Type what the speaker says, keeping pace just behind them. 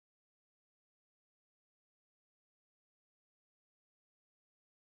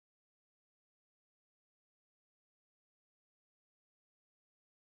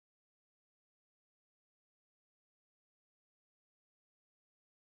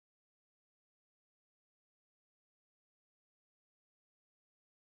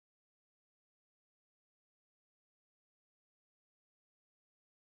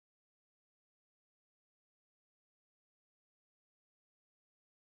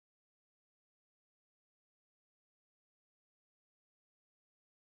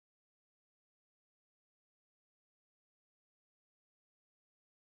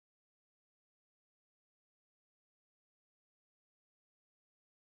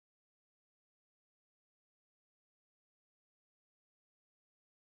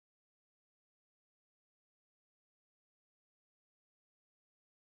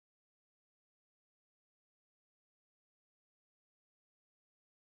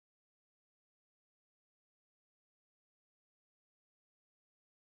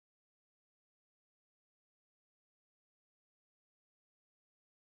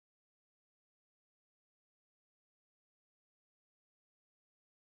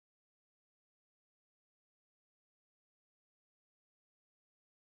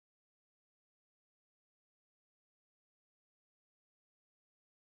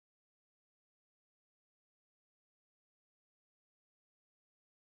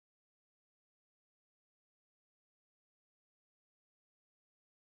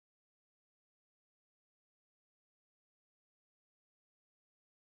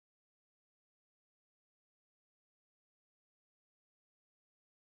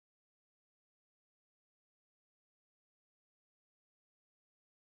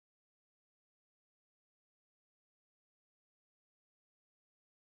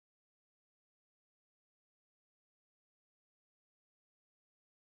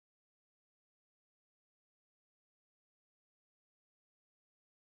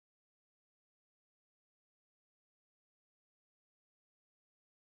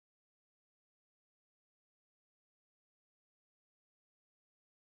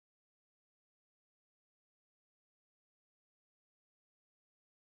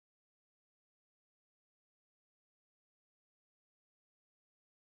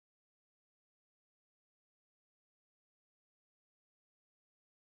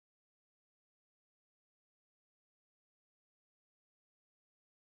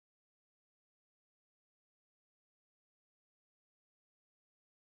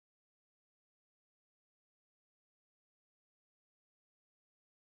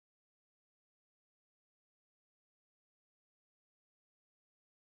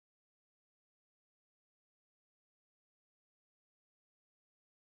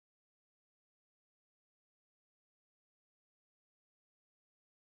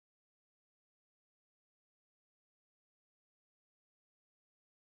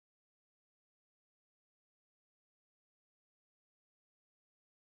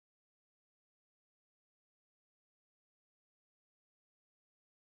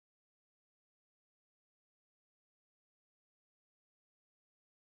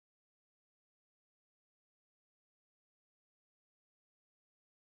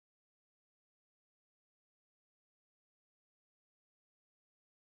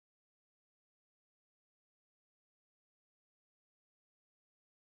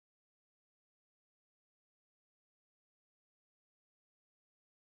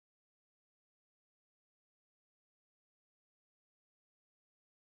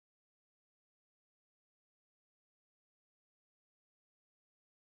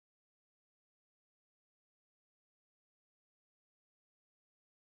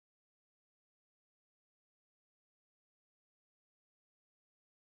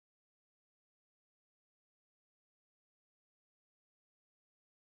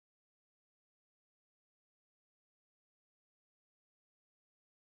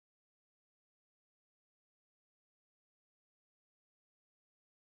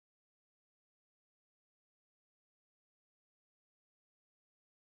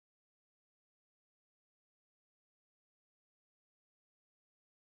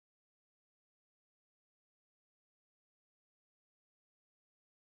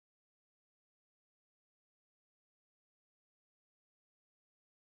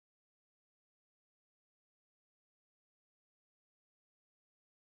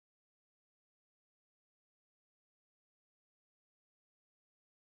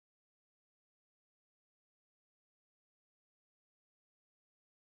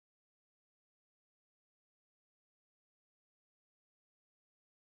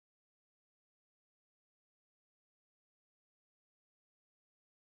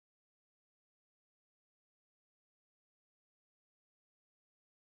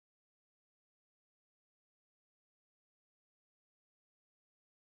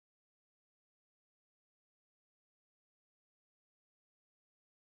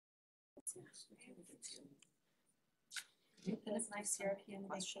That is nice European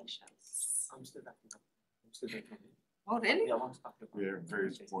questions. I'm still back. I'm still back. Oh, really? Yeah, I want to talk about. We're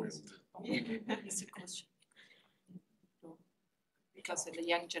very spoiled. It's a question. Because of the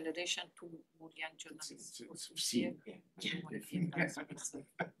young generation, two more young journalists. It's who see it.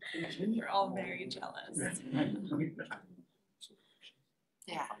 We're all very jealous.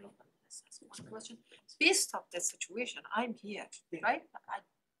 Yeah. One question. Based on the situation, I'm here, right? I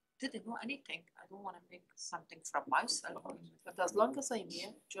didn't know anything. I don't want to make something from myself. But as long as I'm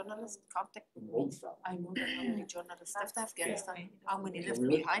here, journalists contact me. I know that how many journalists left Afghanistan, how many left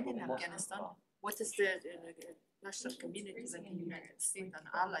behind in Afghanistan. What is the national communities in the United States and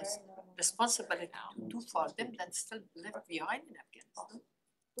allies responsibility to do for them that's still left behind in Afghanistan?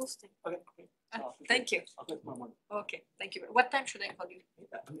 Those things. Okay. Thank you. I'll get my one. Okay, thank you. What time should I call you?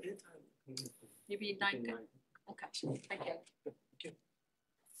 Anytime. Maybe 9, 10? Okay, thank you. Thank you.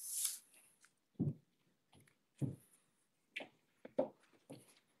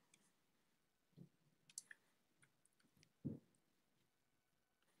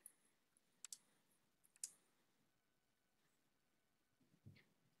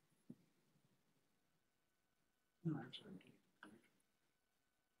 No, actually.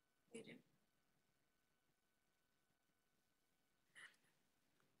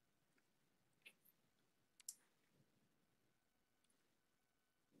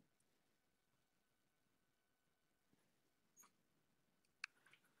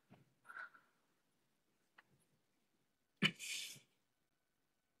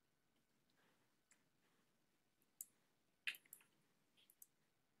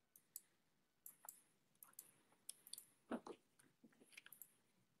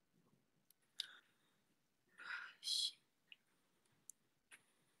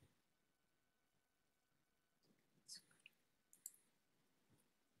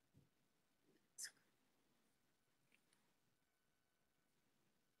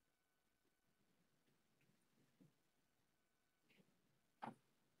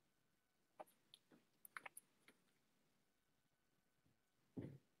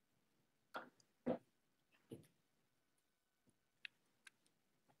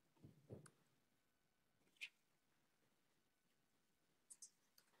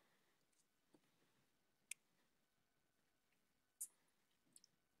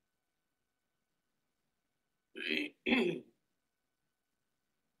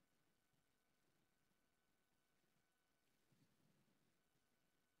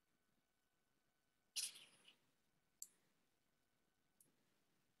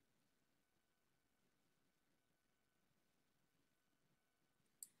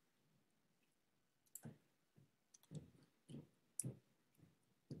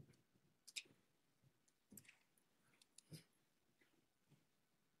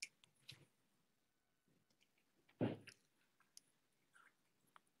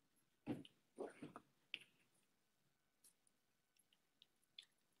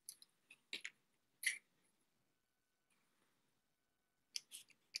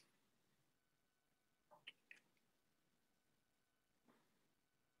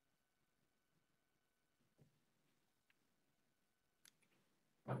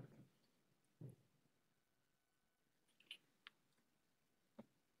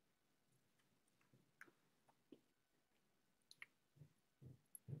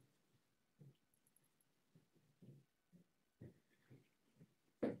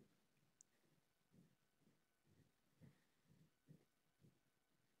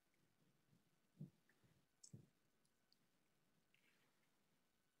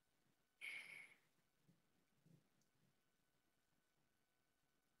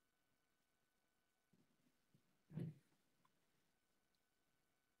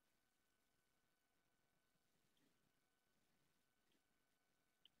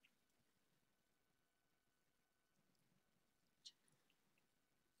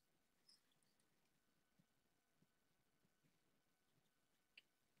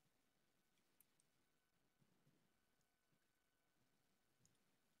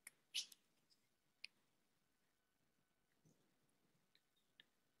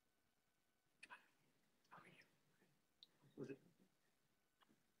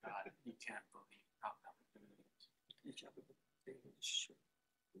 God, you can't believe how complicated it is. You can't believe it. Sure.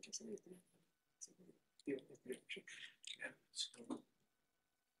 You can say anything. Yeah, so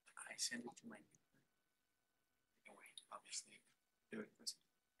I send it to my anyway, obviously do it was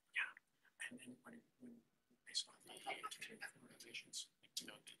yeah. And then when I saw the relations, you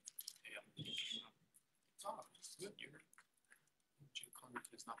know, it's all it's good here. Geoclimate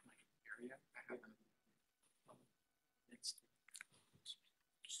is not my area. I haven't it's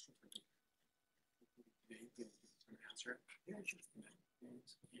super good. answer. Yeah, sure.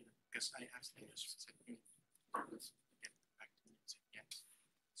 Because I asked him, just said, let's get back to me and said, yes.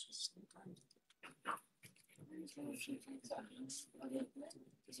 So sometimes. Yeah, so if we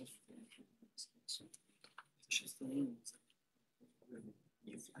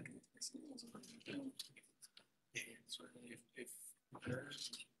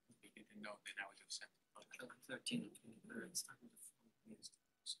didn't know, then I would have said. 13 minutes.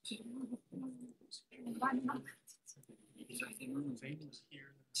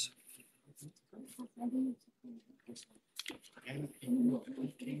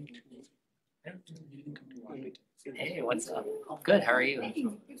 Hey, what's up? Good, how are you? Hey,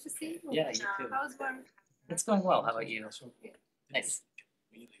 good to see you. Yeah, you too. How's work? It's going well, how about you? Nice.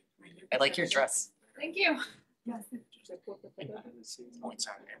 I like your dress. Thank you. Points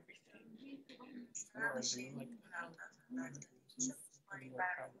out everything.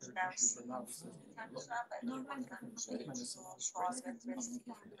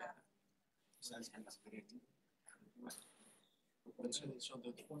 So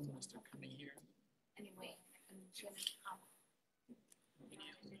the foreign minister coming here. Anyway, I'm gonna come.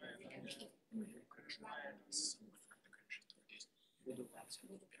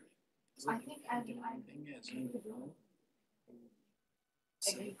 I think I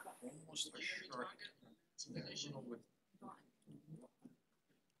Thing is, almost assured, with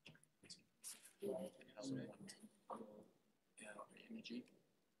energy.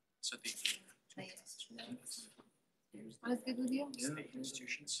 So they What is good with you? state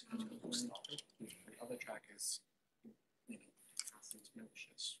institutions. The other track is,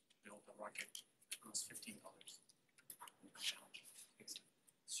 just build a rocket. It costs $15.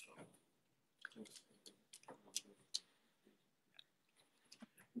 So.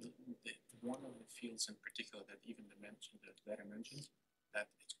 One of the fields in particular that even the letter mentions, that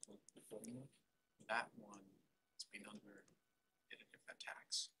it's called the formula, that one has been under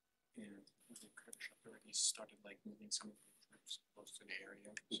attacks, and the Kurdish authorities started like moving some of the troops close to the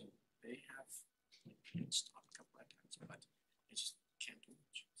area, so they have stopped a couple of times, but they just can't do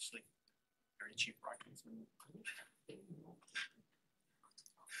much. It's like very cheap rockets and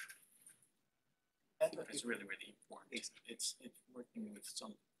it's really, really important. It's working with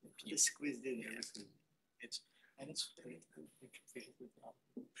some people. Squeezed in. Yeah. It's honestly,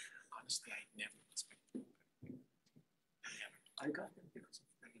 I never expected. I got them because of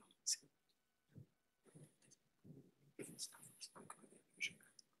different stuff.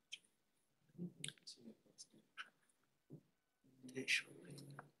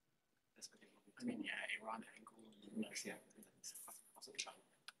 I mean, yeah, Iran angle. Yeah.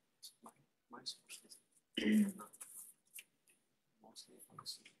 My source is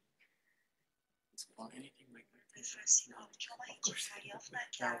mostly Well, anything like that. of course. I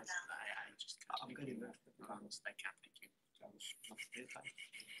just I'm getting that. I can't thank you.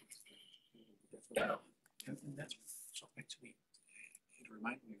 And that's so actually it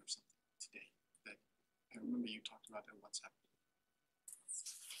reminded me of something today that I remember you talked about on WhatsApp.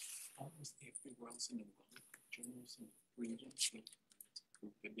 Almost everywhere else in the world, journals and regions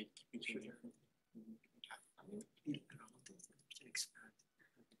they keep each other. I mean, to expand.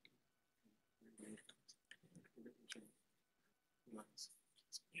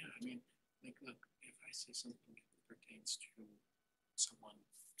 Yeah, I mean, like, look, if I say something that pertains to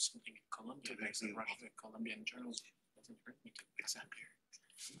something in Colombia, like the Russian Colombian journals, doesn't hurt me to exactly.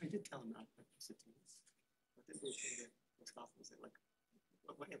 I did tell him not to listen to this. What did they say that was off? Was it like,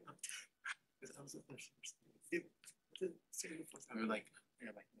 what about? Because I was the first. You're like, no,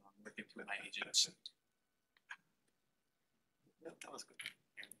 I'm working through my agents. No, that was good.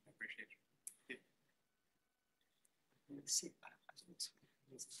 Yeah, I appreciate it. See, I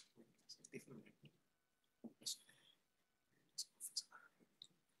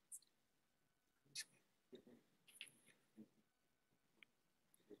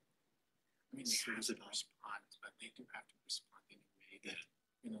mean, they have to respond, but they do have to respond in a way that,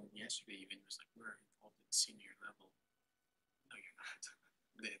 yesterday even was like, we're involved at senior level. No, you're not.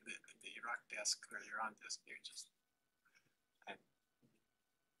 The Iraq desk or Iran desk, they're just,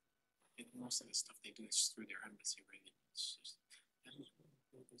 most of the stuff they do is through their embassy, really. It's just,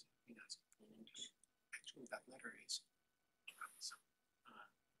 actually, that letter is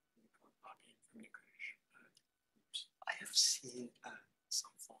lobbying from the Kurdish groups. I have seen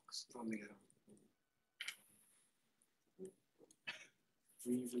some folks roaming around.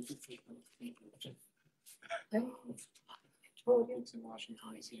 Politics in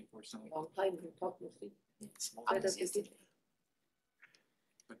Washington DC, unfortunately. Long time to talk with you.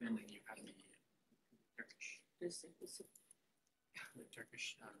 But then you have the Turkish. The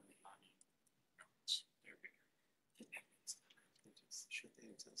Turkish they're bigger. They just shoot the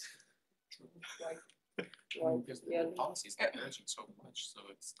answers. Because the policies are urgent so much, so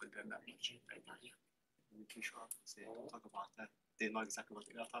it's like that much. We can show up and say, don't talk about that. They know exactly what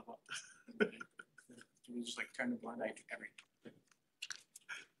they're gonna talk about. We just like turn the blind eye to everything.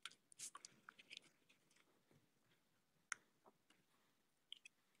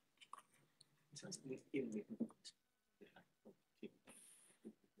 Sounds like even if keep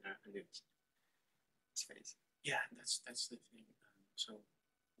space. Yeah, that's the thing. So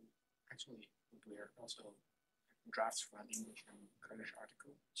actually, we are also drafts from English and Kurdish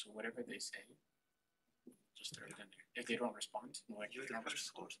article. So whatever they say, just throw it in there. If they don't respond, like You're the first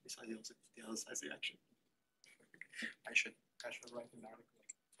source besides the other side's reaction. I should write an article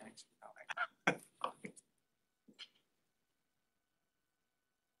like thanks.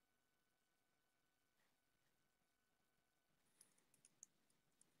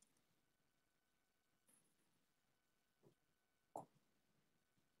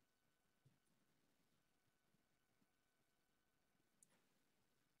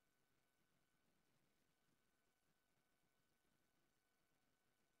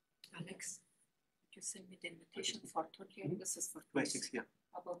 Alex, you send me the invitation for Turkey. This is for By Greece. 6, yeah.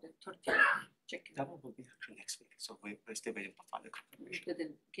 About the Turkey, check it That out. one will be actually next week. So we're still waiting for final You confirmation.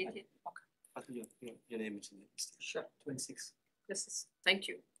 didn't get it? Okay, But your name is in the list. sure. 26. This is, thank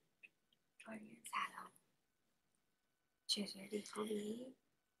you. سلام چطوری خوبی؟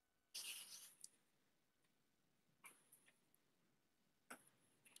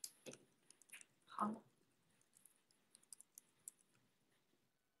 خب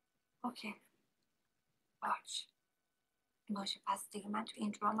اوکی باشه پس دیگه من تو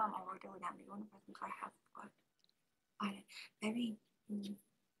این درام هم آورده بودم دیگه اونو پس میخوای حذف کن آره ببین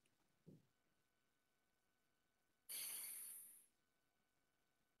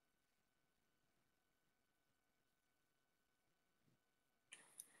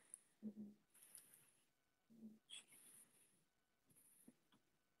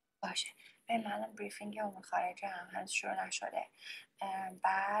باشه ببین من الان بریفینگ امور خارجه هم هنوز شروع نشده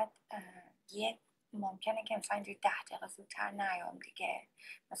بعد یه ممکنه که مثلا اینجوری 10 دقیقه زودتر نیام دیگه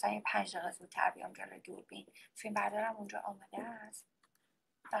مثلا یه 5 دقیقه زودتر بیام جلوی دوربین فیلم بردارم اونجا آماده است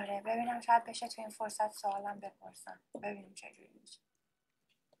آره ببینم شاید بشه تو این فرصت سوالم بپرسم ببینیم چجوری میشه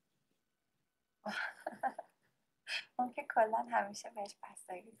اون که کلا همیشه بهش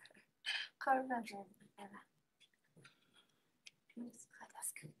بستگی داره قربونت برم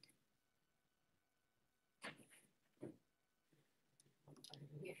خلاص کن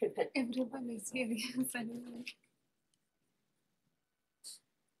Everyone experience anyway.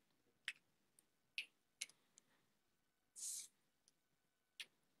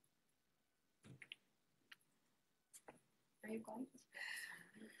 Are you going?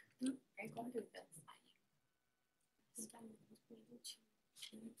 Are you going to the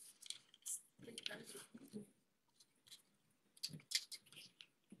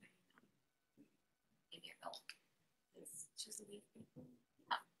Maybe your milk. It's just leave people.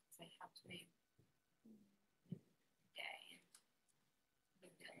 They have to be day.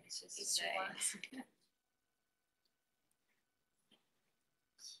 It's just a day.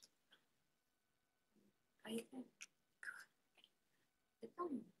 How you think? It's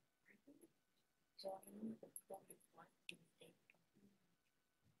on. So I'm going to go before.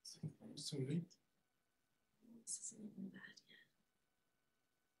 So late. This isn't even bad yet.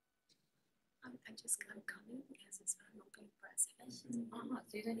 I just kept coming because it's not looking president. So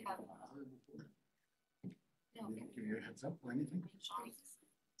you didn't have No, Give you a heads up or anything? Yeah, it's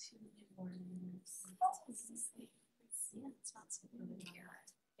not something that you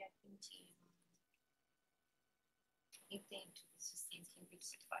get into. You think this is something we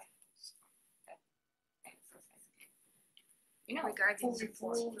should buy. You know, regarding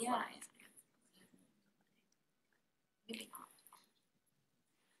report, yeah. Maybe not.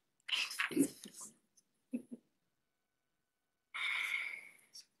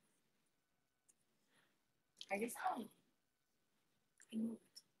 I guess so. I moved.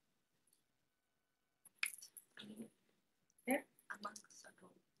 There, a month ago.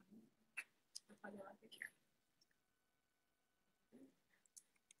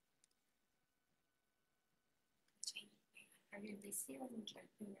 Are you busy or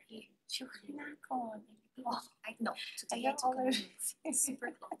شوخی نکن. I know. Today I took a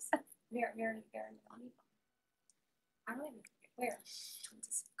super close. Very, very, very long. I don't even where.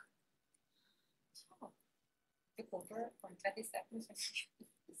 26. Oh. You cover for 30 seconds.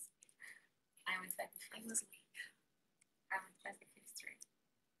 I was like, I was late. I was like 53.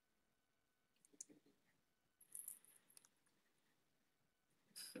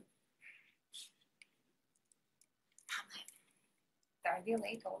 you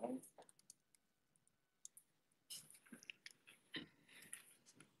late always?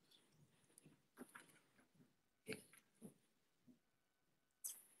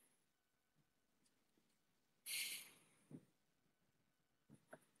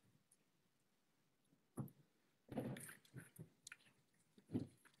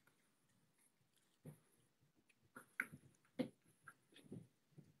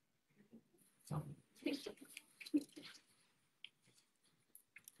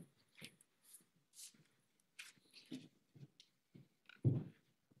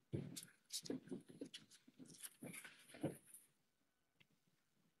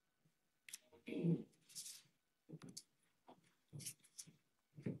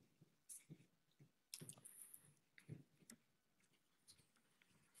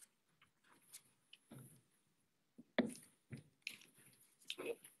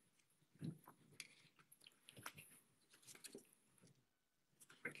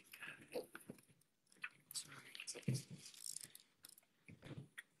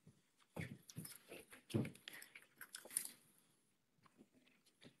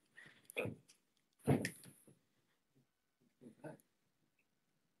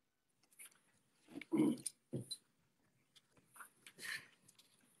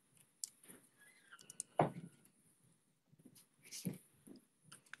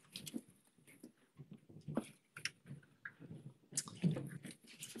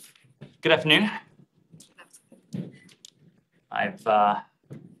 Good afternoon. I've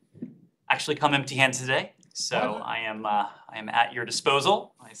actually come empty-handed today, so I am at your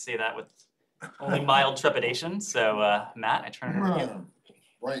disposal. I say that with only mild trepidation. So, Matt, I turn it over to you.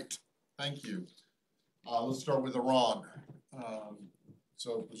 Right, thank you. Let's start with Iran.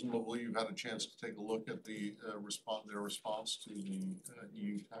 So presumably you had a chance to take a look at the their response to the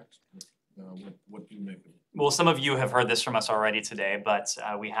EU text. What do you make of it? Well, some of you have heard this from us already today, but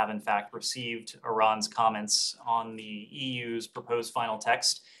we have in fact received Iran's comments on the EU's proposed final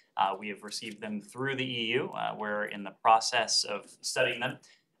text. We have received them through the EU. We're in the process of studying them.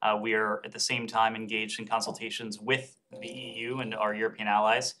 We are at the same time engaged in consultations with the EU and our European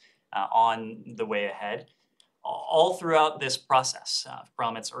allies on the way ahead. All throughout this process,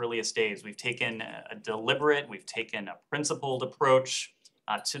 from its earliest days, we've taken a deliberate, we've taken a principled approach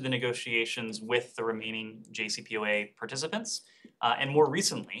to the negotiations with the remaining JCPOA participants. And more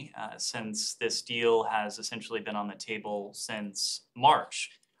recently, since this deal has essentially been on the table since March,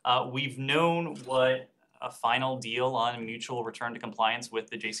 we've known what a final deal on mutual return to compliance with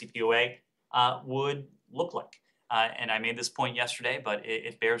the JCPOA would look like. And I made this point yesterday, but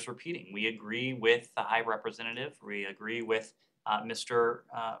it bears repeating. We agree with the High Representative. We agree with Mr.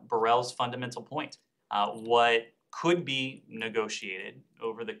 Borrell's fundamental point. What could be negotiated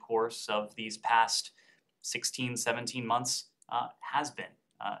over the course of these past 16, 17 months has been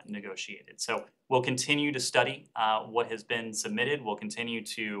negotiated. So we'll continue to study what has been submitted. We'll continue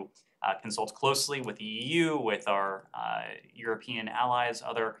to consult closely with the EU, with our European allies,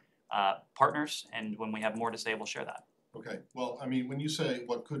 other partners, and when we have more to say, we'll share that. Okay, well, I mean, when you say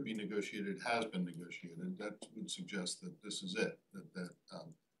what could be negotiated has been negotiated, that would suggest that this is it, that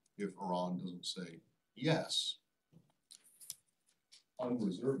if Iran doesn't say yes,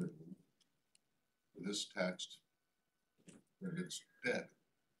 unreservedly, this text, that it's dead.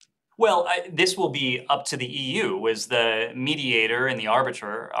 Well, this will be up to the EU as the mediator and the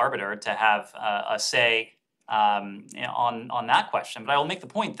arbiter to have a say on that question. But I will make the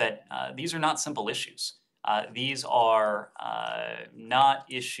point that these are not simple issues. These are not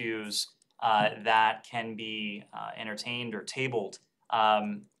issues that can be entertained or tabled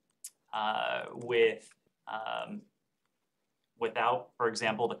without, for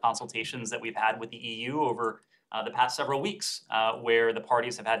example, the consultations that we've had with the EU over the past several weeks, where the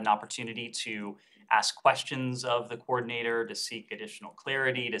parties have had an opportunity to ask questions of the coordinator, to seek additional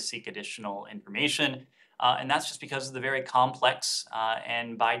clarity, to seek additional information. And that's just because of the very complex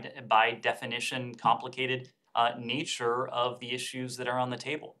and by definition complicated nature of the issues that are on the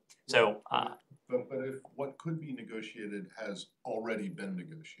table. So, but if what could be negotiated has already been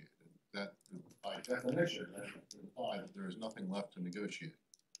negotiated, that by definition that would imply that there is nothing left to negotiate.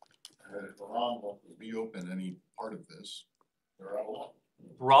 And if Iran wants to reopen any part of this, they're out of luck.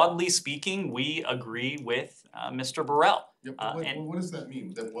 Broadly speaking, we agree with Mr. Borrell. Yeah, but what does that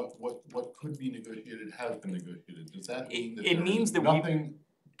mean? That what could be negotiated has been negotiated? Does that mean that it means that nothing?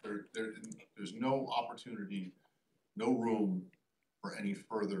 There's no opportunity, no room for any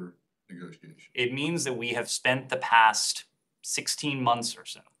further negotiation. It means that we have spent the past 16 months or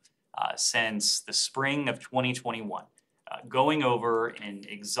so, since the spring of 2021, going over in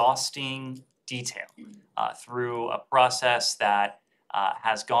exhausting detail through a process that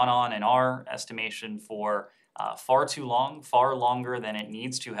has gone on, in our estimation, for far too long, far longer than it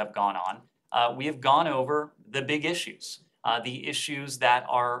needs to have gone on. We have gone over the big issues, the issues that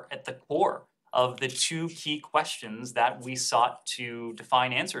are at the core of the two key questions that we sought to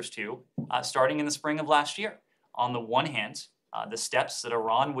define answers to starting in the spring of last year. On the one hand, the steps that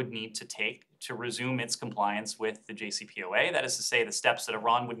Iran would need to take to resume its compliance with the JCPOA. That is to say, the steps that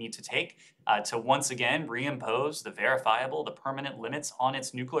Iran would need to take to once again reimpose the verifiable, the permanent limits on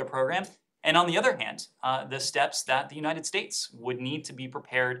its nuclear program. And on the other hand, the steps that the United States would need to be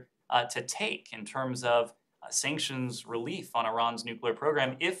prepared to take in terms of sanctions relief on Iran's nuclear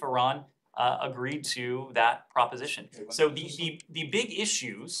program if Iran agreed to that proposition. So the big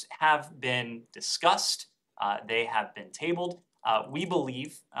issues have been discussed. They have been tabled. We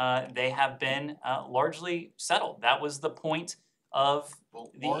believe they have been largely settled. That was the point of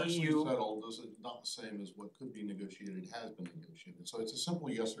the Largely EU. settled is not the same as what could be negotiated has been negotiated. So it's a simple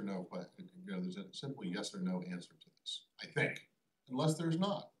yes or no question. There's a simple yes or no answer to this, I think, unless there's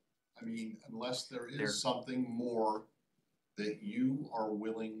not. I mean, unless there is something more that you are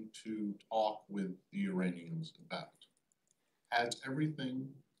willing to talk with the Iranians about. Has everything,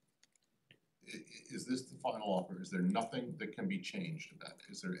 is this the final offer? Is there nothing that can be changed about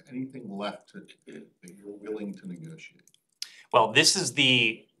it? Is there anything left that you're willing to negotiate? Well, this is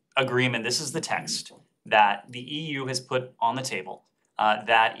the agreement, this is the text that the EU has put on the table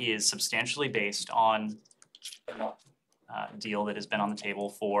that is substantially based on a deal that has been on the table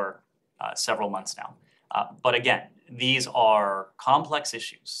for several months now. But again, these are complex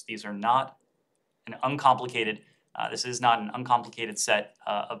issues. These are not an uncomplicated, this is not an uncomplicated set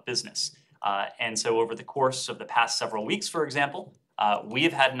of business. And so over the course of the past several weeks, for example, we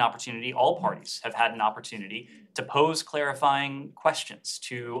have had an opportunity, all parties have had an opportunity to pose clarifying questions,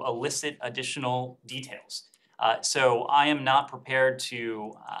 to elicit additional details. So I am not prepared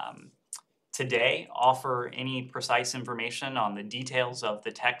to today offer any precise information on the details of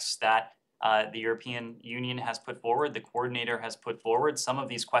the text that the European Union has put forward, the coordinator has put forward. Some of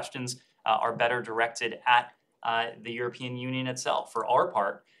these questions are better directed at the European Union itself. For our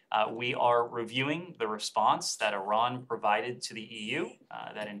part, we are reviewing the response that Iran provided to the EU,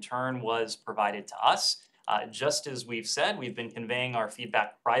 that in turn was provided to us. Just as we've said, we've been conveying our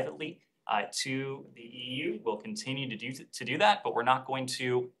feedback privately to the EU. We'll continue to do that, but we're not going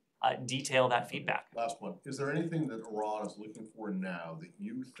to detail that feedback. Last one. Is there anything that Iran is looking for now that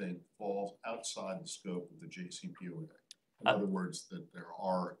you think falls outside the scope of the JCPOA? In other words, that there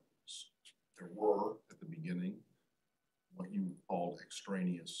were at the beginning what you called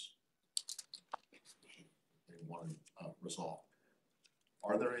extraneous they want to resolve.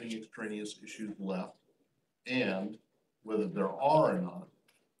 Are there any extraneous issues left? And whether there are or not,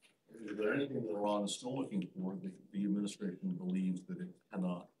 is there anything that Iran is still looking for that the administration believes that it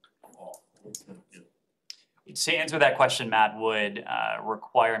cannot offer? To answer that question, Matt, would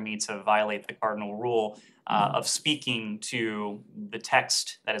require me to violate the cardinal rule of speaking to the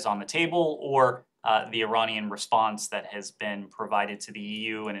text that is on the table or the Iranian response that has been provided to the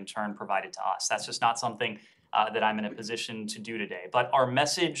EU and in turn provided to us. That's just not something that I'm in a position to do today. But our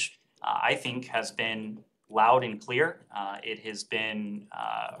message, I think, has been loud and clear. It has been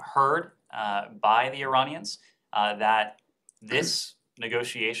heard by the Iranians that this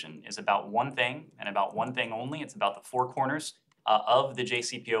negotiation is about one thing and about one thing only. It's about the four corners of the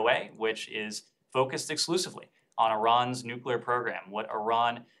JCPOA, which is focused exclusively on Iran's nuclear program, what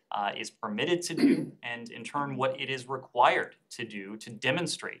Iran is permitted to do, and in turn what it is required to do to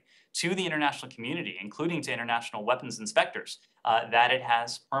demonstrate to the international community, including to international weapons inspectors, that it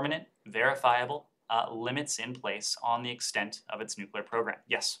has permanent, verifiable limits in place on the extent of its nuclear program.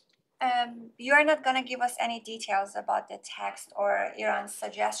 Yes? You are not going to give us any details about the text or Iran's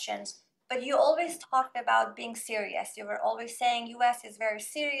suggestions, but you always talked about being serious. You were always saying US is very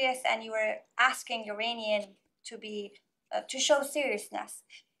serious, and you were asking Iranian to show seriousness.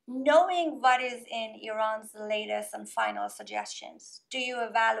 Knowing what is in Iran's latest and final suggestions, do you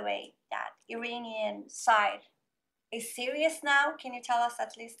evaluate that Iranian side is serious now? Can you tell us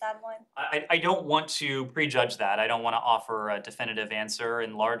at least that one? I don't want to prejudge that. I don't want to offer a definitive answer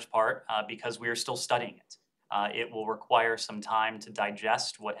in large part because we are still studying it. It will require some time to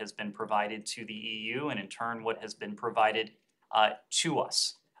digest what has been provided to the EU and in turn what has been provided to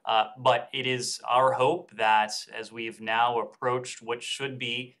us. But it is our hope that as we've now approached what should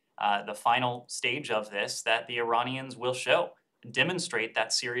be the final stage of this, that the Iranians will demonstrate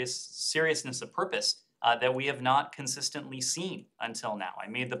that seriousness of purpose that we have not consistently seen until now. I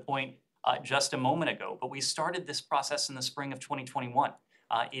made the point just a moment ago, but we started this process in the spring of 2021.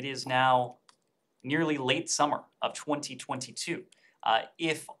 It is now nearly late summer of 2022.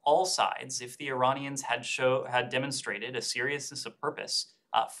 If all sides, if the Iranians had demonstrated a seriousness of purpose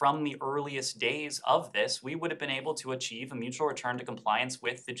from the earliest days of this, we would have been able to achieve a mutual return to compliance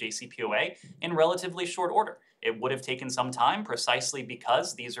with the JCPOA in relatively short order. It would have taken some time precisely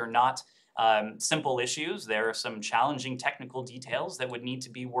because these are not simple issues. There are some challenging technical details that would need to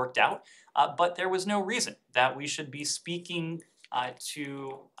be worked out, but there was no reason that we should be speaking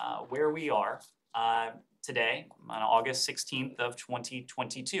to where we are today on August 16th of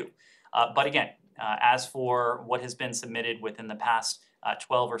 2022. But again, as for what has been submitted within the past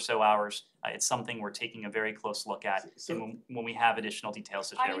 12 or so hours, it's something we're taking a very close look at when we have additional details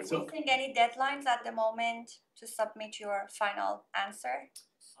to Are share you with you. facing any deadlines at the moment to submit your final answer?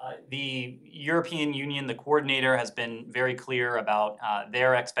 The European Union, the coordinator, has been very clear about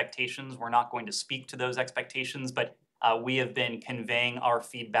their expectations. We're not going to speak to those expectations, but we have been conveying our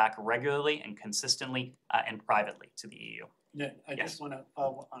feedback regularly and consistently and privately to the EU. Yeah, I Yes. just want to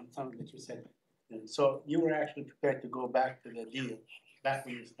follow on something that you said. So you were actually prepared to go back to the deal back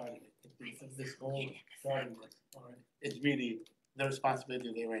when you started it. This whole starting this, or it's really the responsibility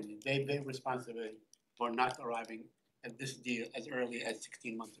of the Iranians. They're responsible for not arriving at this deal as early as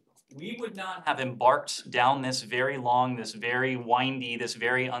 16 months ago. We would not have embarked down this very long, this very windy, this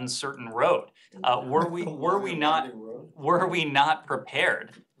very uncertain road were we not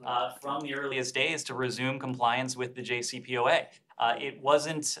prepared from the earliest days to resume compliance with the JCPOA. It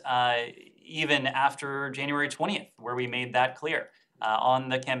wasn't even after January 20th where we made that clear on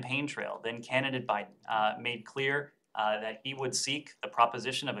the campaign trail. Then candidate Biden made clear that he would seek the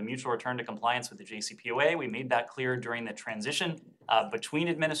proposition of a mutual return to compliance with the JCPOA. We made that clear during the transition between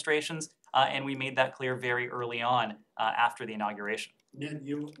administrations, and we made that clear very early on after the inauguration. Then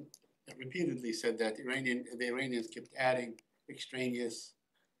you repeatedly said that the Iranians kept adding extraneous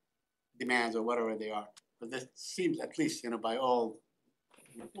demands or whatever they are. But this seems, at least by all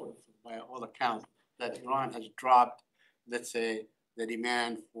reports, by all accounts, that Iran has dropped, let's say, the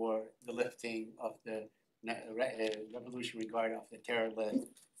demand for the lifting of the Revolutionary Guard off the terror list.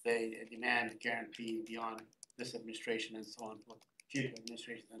 They demand guarantee beyond this administration and so on, for future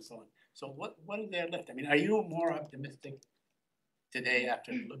administrations and so on. So what is there left? I mean, are you more optimistic today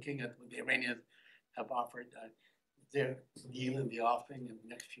after looking at what the Iranians have offered their deal in the offing in the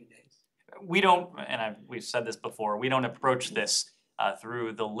next few days? We don't, and we've said this before, we don't approach this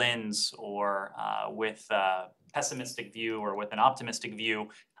through the lens or with a pessimistic view or with an optimistic view,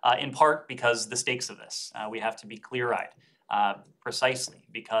 in part because the stakes of this. We have to be clear-eyed precisely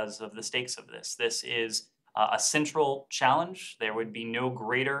because of the stakes of this. This is a central challenge. There would be no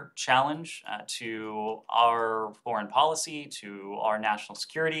greater challenge to our foreign policy, to our national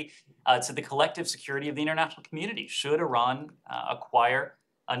security, to the collective security of the international community should Iran acquire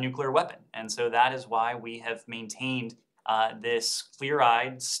a nuclear weapon. And so that is why we have maintained this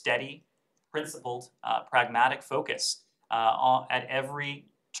clear-eyed, steady, principled, pragmatic focus at every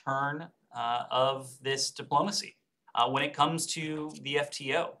turn of this diplomacy. When it comes to the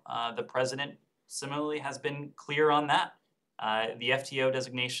FTO, the president similarly has been clear on that. The FTO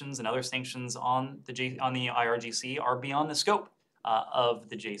designations and other sanctions on the IRGC are beyond the scope of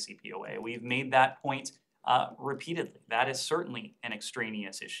the JCPOA. We've made that point repeatedly. That is certainly an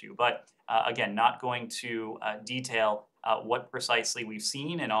extraneous issue, but again, not going to detail what precisely we've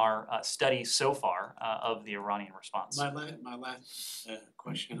seen in our study so far of the Iranian response. My last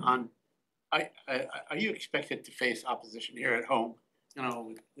question on, are you expected to face opposition here at home?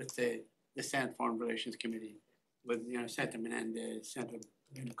 With, let's say, the Senate Foreign Relations Committee, with Senator Menendez, Senator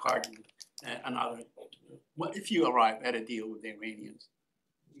Cardin, and others. What if you arrive at a deal with the Iranians?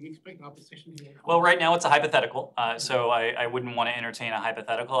 Do you expect opposition here? Well, right now it's a hypothetical, so I wouldn't want to entertain a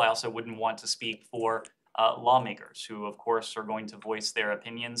hypothetical. I also wouldn't want to speak for lawmakers who, of course, are going to voice their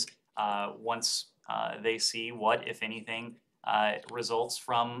opinions once they see what, if anything, results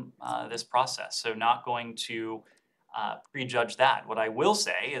from this process. So not going to prejudge that. What I will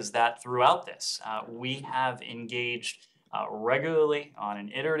say is that throughout this, we have engaged regularly on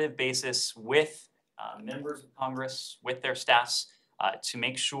an iterative basis with members of Congress, with their staffs, to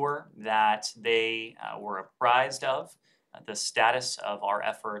make sure that they were apprised of the status of our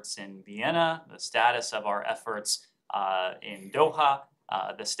efforts in Vienna, the status of our efforts in Doha,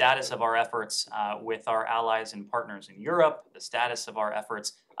 the status of our efforts with our allies and partners in Europe, the status of our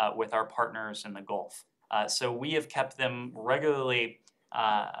efforts with our partners in the Gulf. So we have kept them regularly,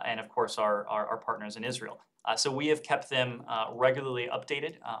 and of course our partners in Israel. So we have kept them regularly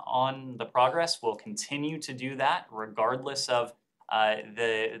updated on the progress. We'll continue to do that regardless of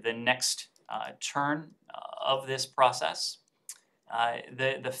the next turn of this process.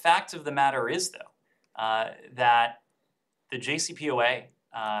 The fact of the matter is, though, that the JCPOA,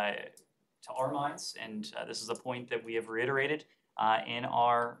 to our minds, and this is a point that we have reiterated in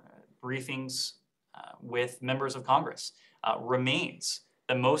our briefings with members of Congress, remains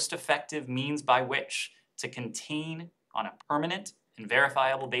the most effective means by which to contain on a permanent and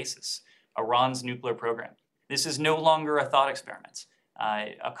verifiable basis Iran's nuclear program. This is no longer a thought experiment.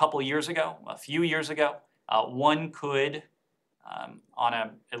 A few years ago, one could,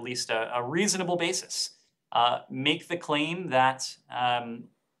 on at least a reasonable basis, make the claim that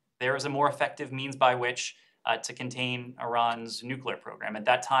there is a more effective means by which to contain Iran's nuclear program. At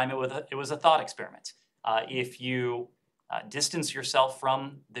that time, it was a thought experiment. If you distance yourself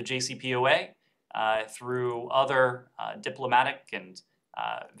from the JCPOA through other diplomatic and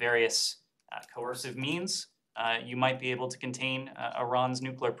various coercive means, you might be able to contain Iran's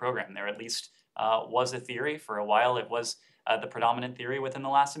nuclear program. There at least was a theory. For a while, it was the predominant theory within the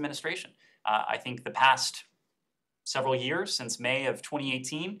last administration. I think the past several years, since May of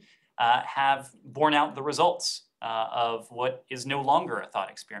 2018, have borne out the results of what is no longer a thought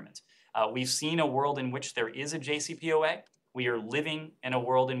experiment. We've seen a world in which there is a JCPOA. We are living in a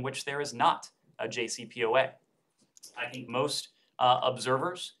world in which there is not a JCPOA. I think most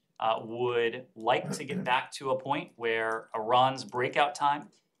observers would like to get back to a point where Iran's breakout time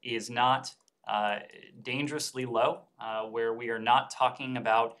is not dangerously low, where we are not talking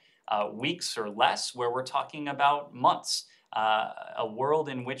about weeks or less, where we're talking about months. A world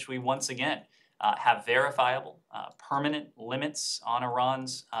in which we once again have verifiable, permanent limits on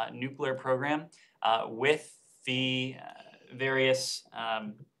Iran's nuclear program with the various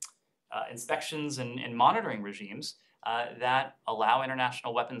inspections and monitoring regimes that allow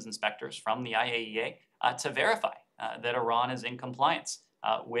international weapons inspectors from the IAEA to verify that Iran is in compliance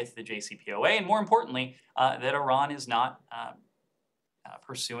with the JCPOA, and more importantly, that Iran is not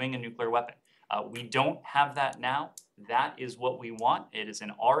pursuing a nuclear weapon. We don't have that now. That is what we want. It is in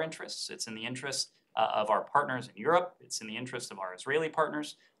our interests. It's in the interests of our partners in Europe. It's in the interest of our Israeli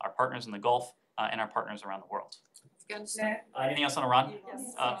partners, our partners in the Gulf, and our partners around the world. Afghanistan. Anything else on Iran?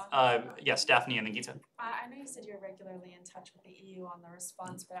 Yes. Yes, Daphne and then Gita. I know you said you're regularly in touch with the EU on the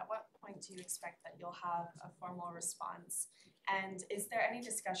response, but at what point do you expect that you'll have a formal response? And is there any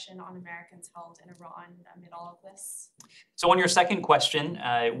discussion on Americans held in Iran amid all of this? So on your second question,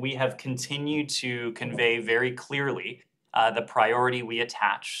 we have continued to convey very clearly the priority we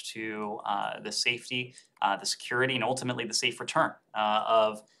attach to the safety, the security, and ultimately the safe return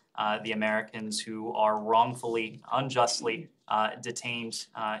of the Americans who are wrongfully, unjustly detained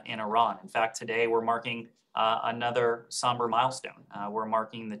in Iran. In fact, today we're marking another somber milestone. We're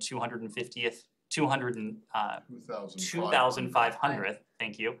marking the 250th, 2,500th,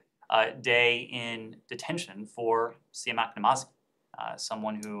 thank you, day in detention for Siamak Namazi,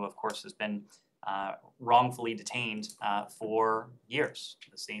 someone who, of course, has been wrongfully detained for years.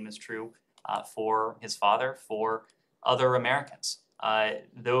 The same is true for his father, for other Americans.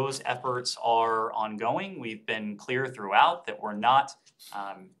 Those efforts are ongoing. We've been clear throughout that we're not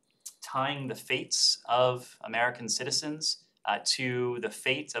tying the fates of American citizens to the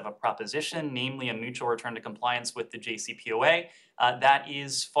fate of a proposition, namely a mutual return to compliance with the JCPOA. That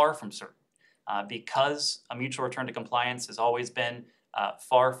is far from certain. Because a mutual return to compliance has always been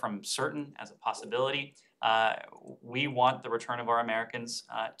far from certain as a possibility, we want the return of our Americans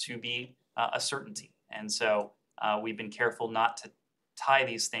to be a certainty. And so we've been careful not to tie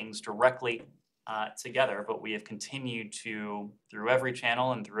these things directly together, but we have continued to, through every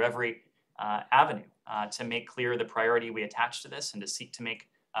channel and through every avenue, to make clear the priority we attach to this and to seek to make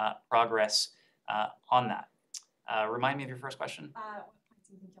progress on that. Remind me of your first question. What point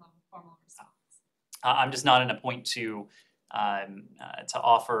do you think you'll have a formal response? I'm just not in a point to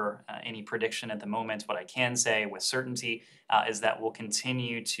offer any prediction at the moment. What I can say with certainty is that we'll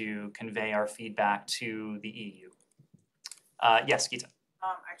continue to convey our feedback to the EU. Yes, Gita.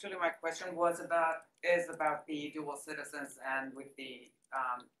 Actually, my question is about the dual citizens and with the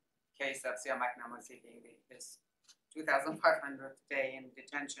case of Siamak Namazi being his 2,500th day in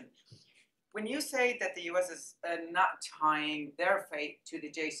detention. When you say that the U.S. is not tying their fate to the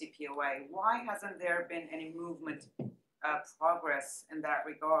JCPOA, why hasn't there been any movement, progress in that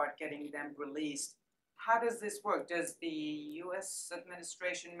regard, getting them released? How does this work? Does the U.S.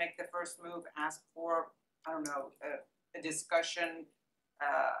 administration make the first move, ask for, I don't know, a discussion?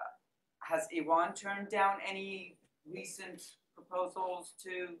 Has Iran turned down any recent proposals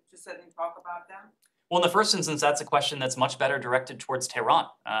to sit and talk about them? Well, in the first instance, that's a question that's much better directed towards Tehran.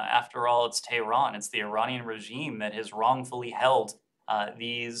 After all, it's Tehran. It's the Iranian regime that has wrongfully held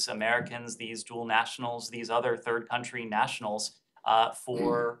these Americans, these dual nationals, these other third country nationals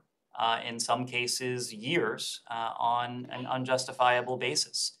for in some cases, years on an unjustifiable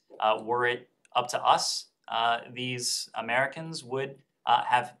basis. Were it up to us, these Americans would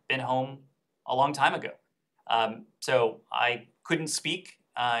have been home a long time ago. So I couldn't speak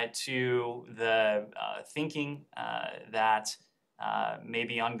to the thinking that may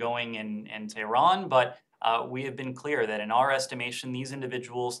be ongoing in Tehran, but we have been clear that in our estimation, these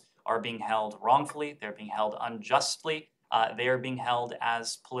individuals are being held wrongfully, they're being held unjustly, they are being held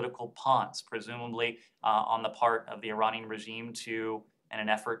as political pawns, presumably on the part of the Iranian regime in an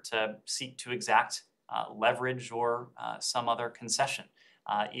effort to seek to exact leverage or some other concession.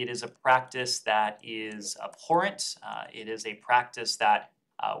 It is a practice that is abhorrent. It is a practice that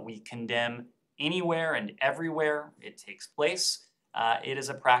we condemn anywhere and everywhere it takes place. It is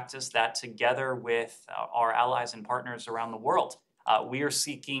a practice that, together with our allies and partners around the world, we are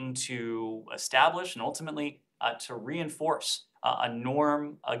seeking to establish and ultimately to reinforce a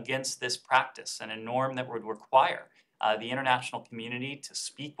norm against this practice, and a norm that would require the international community to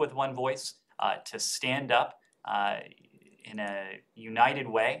speak with one voice, to stand up in a united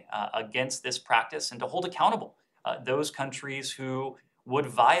way against this practice, and to hold accountable those countries who would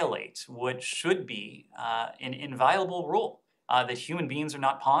violate what should be an inviolable rule, that human beings are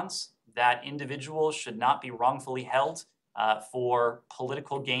not pawns, that individuals should not be wrongfully held for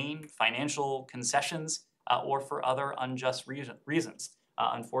political gain, financial concessions, or for other unjust reasons.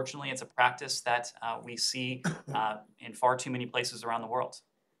 Unfortunately, it's a practice that we see in far too many places around the world.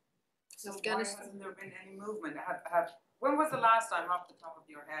 So why hasn't there been any movement? When was the last time, off the top of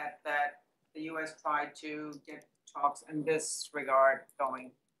your head, that the U.S. tried to get talks in this regard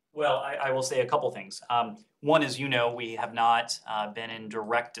going? Well, I will say a couple things. One, as you know, we have not been in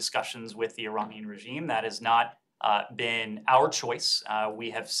direct discussions with the Iranian regime. That has not been our choice.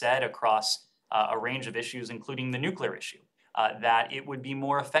 We have said across a range of issues, including the nuclear issue, that it would be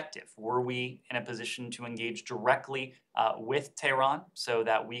more effective were we in a position to engage directly with Tehran, so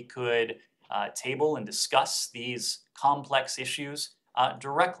that we could table and discuss these complex issues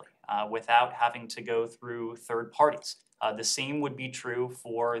directly without having to go through third parties. The same would be true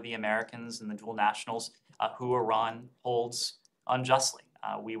for the Americans and the dual nationals who Iran holds unjustly.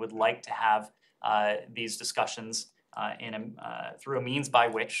 We would like to have these discussions through a means by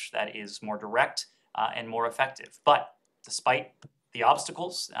which that is more direct and more effective. But despite the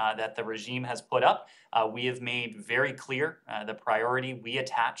obstacles that the regime has put up, we have made very clear the priority we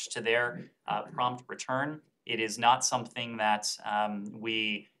attach to their prompt return. It is not something that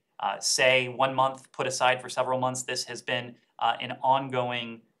we say 1 month, put aside for several months. This has been an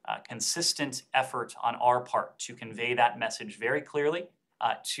ongoing, consistent effort on our part to convey that message very clearly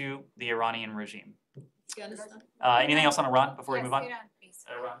to the Iranian regime. Anything else on Iran before we move on? Iran, please.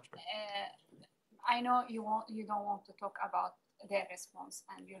 Iran, sure. I know you don't want to talk about their response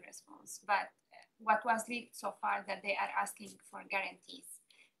and your response, but what was leaked so far that they are asking for guarantees.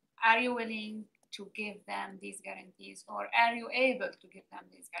 Are you willing to give them these guarantees, or are you able to give them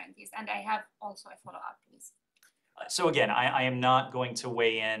these guarantees? And I have also a follow-up, please. So again, I am not going to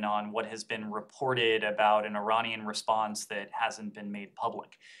weigh in on what has been reported about an Iranian response that hasn't been made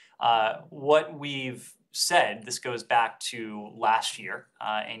public. What we've said, this goes back to last year,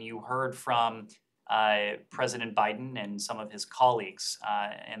 and you heard from President Biden and some of his colleagues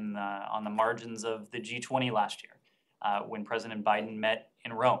on the margins of the G20 last year, when President Biden met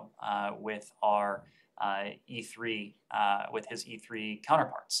in Rome with our E3, with his E3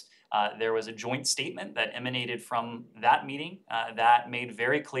 counterparts. There was a joint statement that emanated from that meeting that made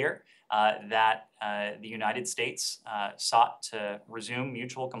very clear that the United States sought to resume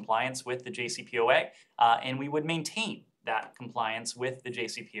mutual compliance with the JCPOA, and we would maintain that compliance with the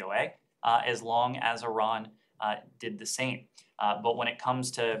JCPOA as long as Iran did the same. But when it comes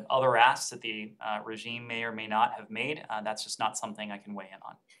to other asks that the regime may or may not have made, that's just not something I can weigh in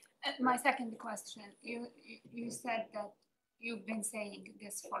on. My second question, you said that you've been saying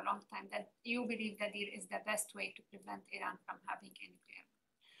this for a long time, that you believe that deal is the best way to prevent Iran from having a nuclear.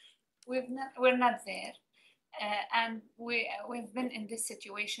 We're not there, and we've been in this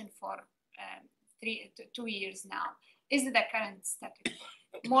situation for 2 years now. Is the current status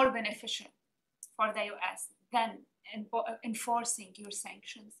more beneficial for the U.S. than enforcing your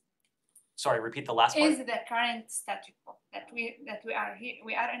sanctions? Sorry, repeat the last part. Is the current status quo that we are here?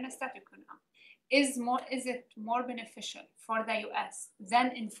 We are in a status quo now. Is it more beneficial for the U.S.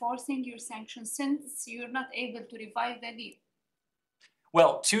 than enforcing your sanctions, since you're not able to revive the deal?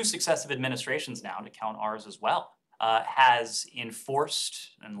 Well, 2 successive administrations now, to count ours as well, has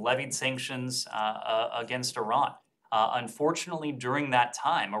enforced and levied sanctions against Iran. Unfortunately, during that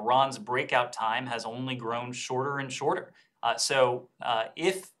time, Iran's breakout time has only grown shorter and shorter. So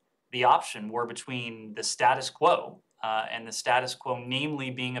if the option were between the status quo and the status quo, namely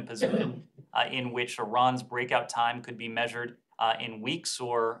being a position in which Iran's breakout time could be measured in weeks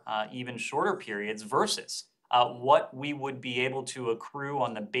or even shorter periods versus what we would be able to accrue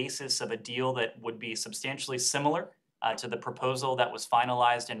on the basis of a deal that would be substantially similar to the proposal that was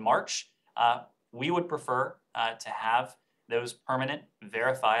finalized in March. We would prefer to have those permanent,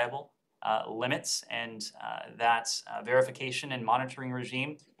 verifiable limits and that verification and monitoring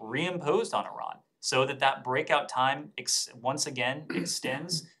regime reimposed on Iran so that that breakout time once again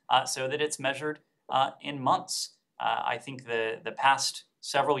extends so that it's measured in months. I think the past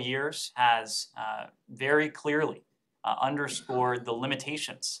several years has very clearly underscored the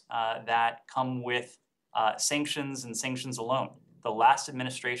limitations that come with sanctions and sanctions alone. The last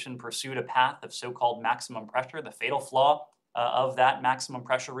administration pursued a path of so-called maximum pressure. The fatal flaw of that maximum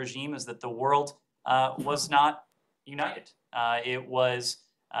pressure regime is that the world was not united. It was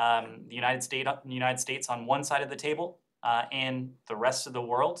the United States on one side of the table and the rest of the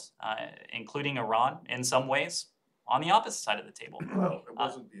world, including Iran in some ways, on the opposite side of the table. Well, it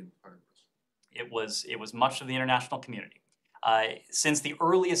wasn't the entire list. It was much of the international community. Since the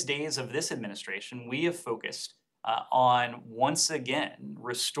earliest days of this administration, we have focused on once again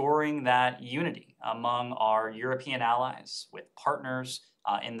restoring that unity among our European allies with partners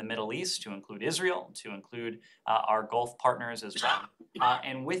in the Middle East, to include Israel, to include our Gulf partners as well.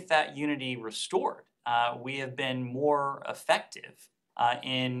 And with that unity restored, we have been more effective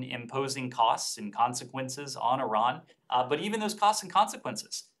in imposing costs and consequences on Iran. But even those costs and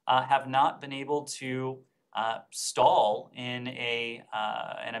consequences have not been able to stall in a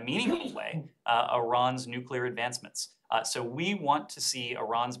meaningful way Iran's nuclear advancements. So we want to see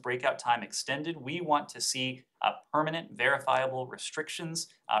Iran's breakout time extended. We want to see permanent, verifiable restrictions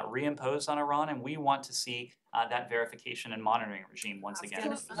reimposed on Iran, and we want to see that verification and monitoring regime once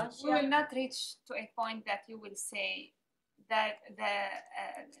again. We will not reach to a point that you will say that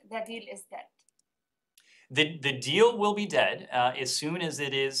the deal is dead. The deal will be dead as soon as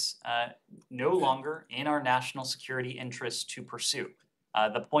it is no longer in our national security interest to pursue.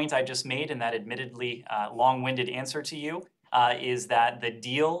 The point I just made in that admittedly long-winded answer to you is that the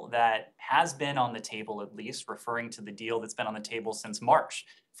deal that has been on the table, at least referring to the deal that's been on the table since March,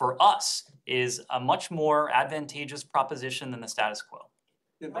 for us is a much more advantageous proposition than the status quo.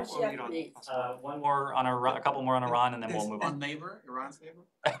 One more on Iran, a couple more on Iran, and then we'll move on. Neighbor, Iran's neighbor?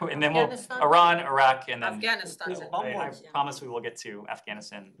 And then we'll, Iran, Iraq, and then Afghanistan. I promise we will get to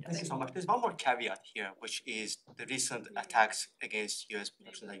Afghanistan. Thank you so much. There's one more caveat here, which is the recent attacks against US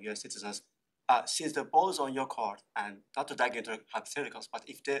persons and US citizens. Since the ball is on your court, and not to dive into hypotheticals, but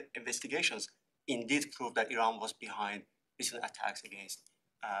if the investigations indeed prove that Iran was behind recent attacks against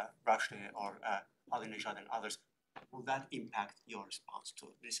Russia or Ahmadinejad and others, will that impact your response to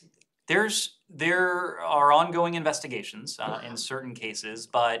recent things? There are ongoing investigations in certain cases,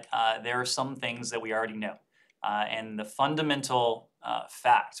 but there are some things that we already know. And the fundamental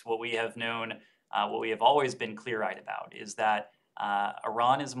fact, what we have known, what we have always been clear-eyed about, is that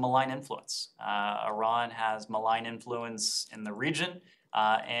Iran is a malign influence. Iran has malign influence in the region,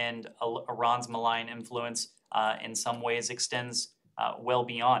 and Iran's malign influence in some ways extends well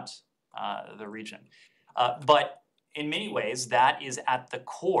beyond the region. But in many ways, that is at the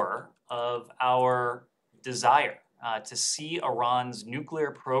core of our desire to see Iran's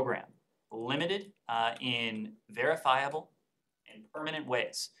nuclear program limited in verifiable and permanent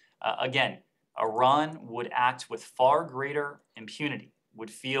ways. Again, Iran would act with far greater impunity,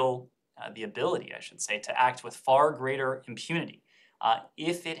 would feel the ability, I should say, to act with far greater impunity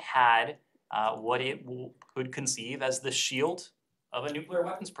if it had what it could conceive as the shield of a nuclear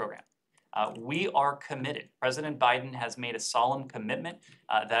weapons program. We are committed. President Biden has made a solemn commitment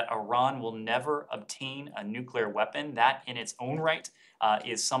that Iran will never obtain a nuclear weapon. That in its own right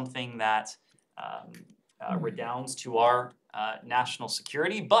is something that redounds to our national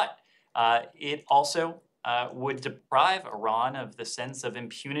security, but it also would deprive Iran of the sense of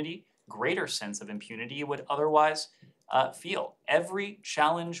impunity, greater sense of impunity it would otherwise feel. Every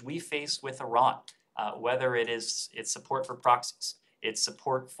challenge we face with Iran, whether it is its support for proxies, its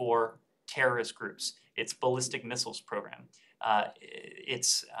support for terrorist groups, its ballistic missiles program,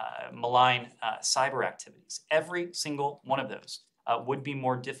 its malign cyber activities. Every single one of those would be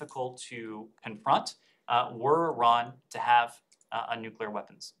more difficult to confront were Iran to have a nuclear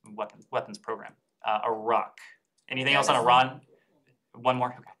weapons program. Iraq. Anything else on Iran? One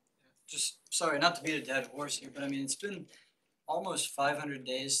more? Okay. Just, sorry, not to beat a dead horse here, but I mean, it's been almost 500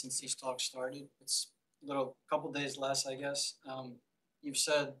 days since these talks started. It's a couple days less, I guess. You've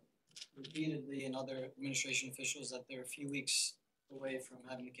said repeatedly and other administration officials that they're a few weeks away from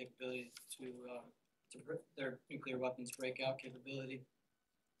having the capability their nuclear weapons breakout capability.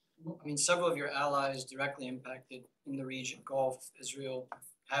 I mean, several of your allies directly impacted in the region, Gulf, Israel,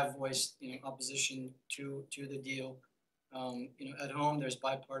 have voiced, opposition to the deal. At home, there's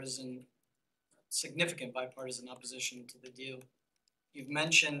significant bipartisan opposition to the deal. You've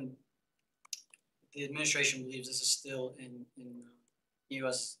mentioned the administration believes this is still in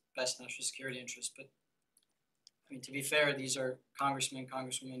U.S. best national security interest, but I mean, to be fair, these are congressmen,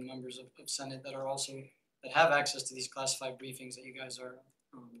 congresswomen, members of Senate that have access to these classified briefings that you guys are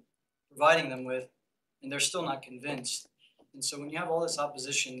providing them with, and they're still not convinced. And so when you have all this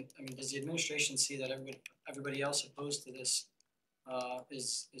opposition, I mean, does the administration see that everybody else opposed to this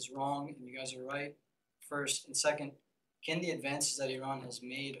is wrong and you guys are right, first? And second, can the advances that Iran has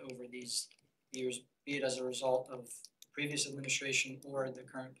made over these years, be it as a result of previous administration or the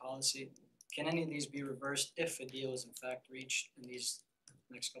current policy, can any of these be reversed if a deal is in fact reached in these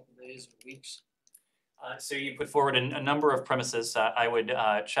next couple of days or weeks? So you put forward a number of premises. I would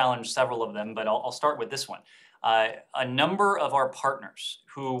challenge several of them, but I'll start with this one. A number of our partners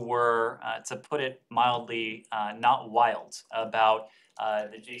who were, to put it mildly, not wild about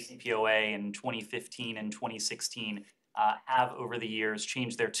the JCPOA in 2015 and 2016 have over the years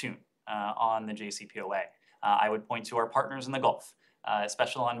changed their tune on the JCPOA. I would point to our partners in the Gulf.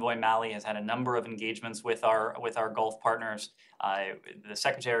 Special Envoy Malley has had a number of engagements with our Gulf partners. The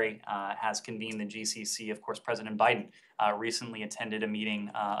Secretary has convened the GCC. Of course, President Biden recently attended a meeting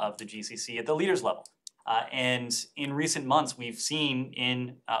of the GCC at the leaders level. And in recent months, we've seen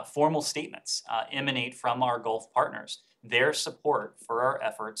in formal statements emanate from our Gulf partners their support for our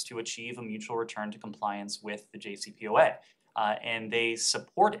efforts to achieve a mutual return to compliance with the JCPOA. And they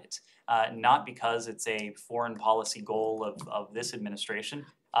support it, not because it's a foreign policy goal of this administration.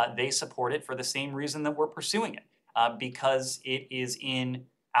 They support it for the same reason that we're pursuing it, because it is in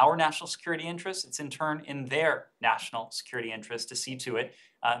our national security interest. It's in turn in their national security interest to see to it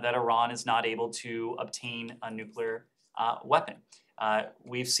that Iran is not able to obtain a nuclear weapon.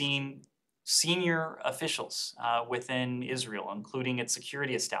 We've seen senior officials within Israel, including its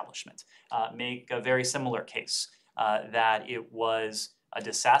security establishment, make a very similar case that it was a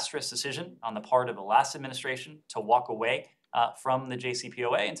disastrous decision on the part of the last administration to walk away from the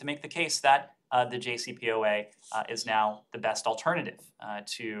JCPOA and to make the case that the JCPOA is now the best alternative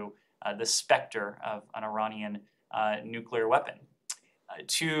to the specter of an Iranian nuclear weapon.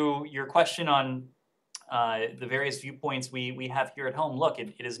 To your question on the various viewpoints we have here at home, look,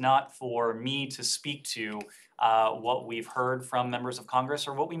 it is not for me to speak to what we've heard from members of Congress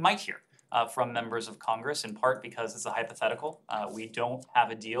or what we might hear from members of Congress, in part because it's a hypothetical. We don't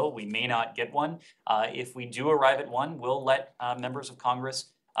have a deal. We may not get one. If we do arrive at one, we'll let members of Congress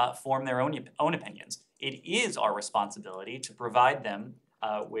form their own opinions. It is our responsibility to provide them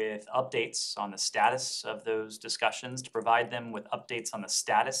with updates on the status of those discussions, to provide them with updates on the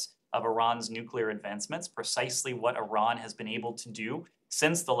status of Iran's nuclear advancements, precisely what Iran has been able to do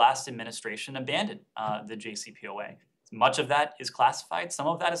since the last administration abandoned the JCPOA. Much of that is classified, some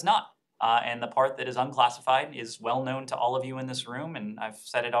of that is not. And the part that is unclassified is well known to all of you in this room, and I've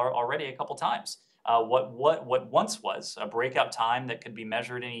said it already a couple times. What once was a breakout time that could be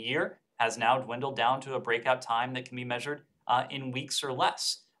measured in a year has now dwindled down to a breakout time that can be measured in weeks or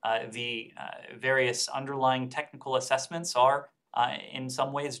less. The various underlying technical assessments are in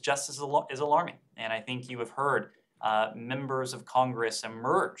some ways just as alarming. And I think you have heard members of Congress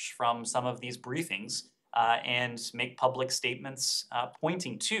emerge from some of these briefings and make public statements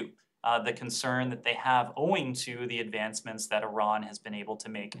pointing to the concern that they have owing to the advancements that Iran has been able to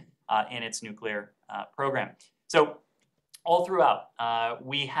make in its nuclear program. So all throughout,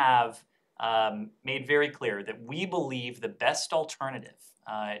 we have made very clear that we believe the best alternative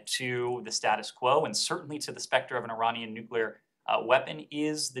to the status quo and certainly to the specter of an Iranian nuclear weapon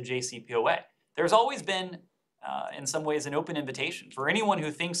is the JCPOA. There's always been, in some ways, an open invitation for anyone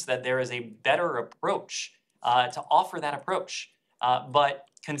who thinks that there is a better approach to offer that approach. But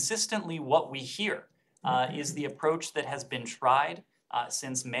consistently what we hear is the approach that has been tried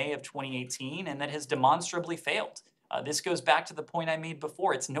since May of 2018 and that has demonstrably failed. This goes back to the point I made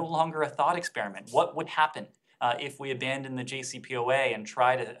before. It's no longer a thought experiment. What would happen if we abandoned the JCPOA and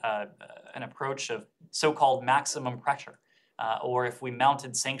tried an approach of so-called maximum pressure, or if we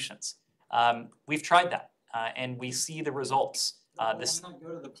mounted sanctions? We've tried that, and we see the results. Why not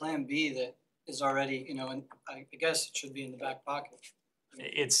go to the plan B that is already, and I guess it should be in the back pocket.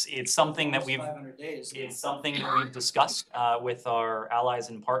 It's something that it's something that we've discussed with our allies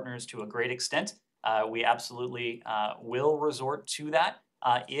and partners to a great extent. We absolutely will resort to that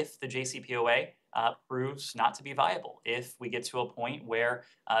if the JCPOA proves not to be viable. If we get to a point where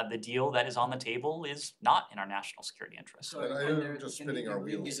the deal that is on the table is not in our national security interest. But I am just spinning our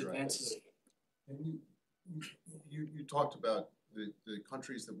wheels These here. advances. And you talked about the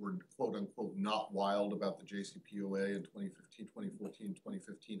countries that were quote unquote not wild about the JCPOA in 2015, 2014,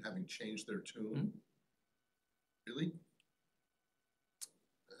 2015 having changed their tune. Really?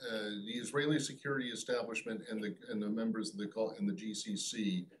 The Israeli security establishment and the members of the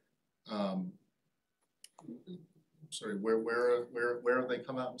GCC. Sorry, where have they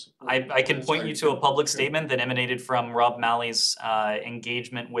come out and supported? I can point you to a public statement that emanated from Rob Malley's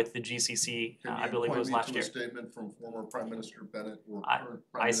engagement with the GCC, I believe it was last year. Can you point me to a statement from former Prime Minister Bennett or current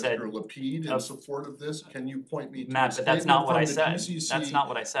I Prime said- Minister Lapid in support of this? Can you point me to a Matt, but that's statement not what from I the said. GCC, That's not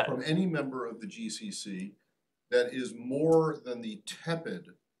what I said. from any member of the GCC that is more than the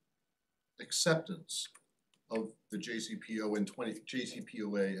tepid acceptance of the JCPOA in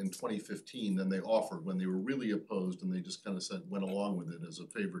 2015 than they offered when they were really opposed, and they just kind of went along with it as a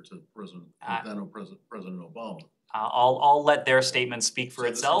favor to President Obama. I'll let their statement speak for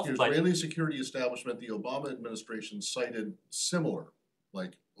itself, The but Israeli security establishment, the Obama administration cited similar,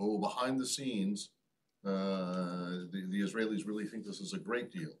 like, oh, behind the scenes, the Israelis really think this is a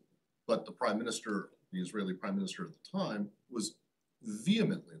great deal. But the Prime Minister, the Israeli Prime Minister at the time, was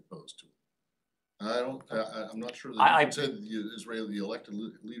vehemently opposed to it. I'm not sure that you can say that the elected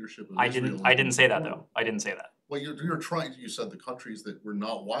leadership of Israel. I didn't say that though. I didn't say that. Well, you said the countries that were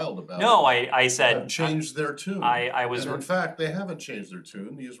not wild about it. No, I said have changed their tune. I was. And in fact, they haven't changed their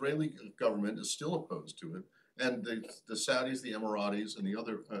tune. The Israeli government is still opposed to it. And the Saudis, the Emiratis, and the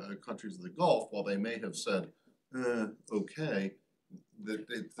other countries of the Gulf, while they may have said, okay,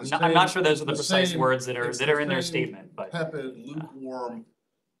 I'm not sure those are the precise words that are in their statement, but tepid, lukewarm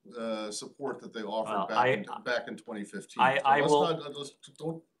support that they offered back in 2015.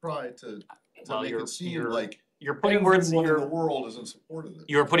 Don't try to make it seem like you're putting words in the world is in support of this.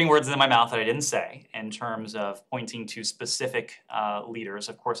 You're putting words in my mouth that I didn't say in terms of pointing to specific leaders.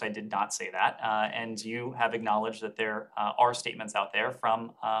 Of course, I did not say that, and you have acknowledged that there are statements out there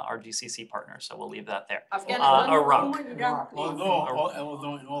from our GCC partners. So we'll leave that there. Iraq.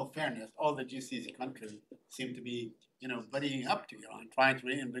 Although in all fairness, all the GCC countries seem to be, buddying up to Iran, trying to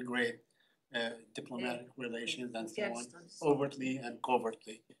reintegrate diplomatic relations and so on, overtly and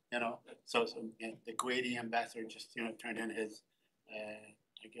covertly. So the Kuwaiti ambassador just turned in his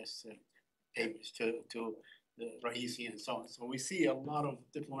papers to the Raisi and so on. So we see a lot of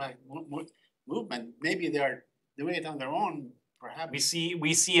diplomatic movement. Maybe they're doing it on their own. Perhaps we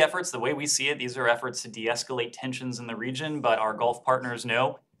see efforts. The way we see it, these are efforts to de-escalate tensions in the region. But our Gulf partners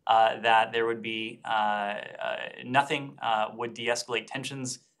know that there would be nothing would de-escalate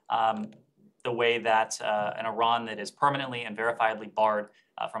tensions the way that an Iran that is permanently and verifiably barred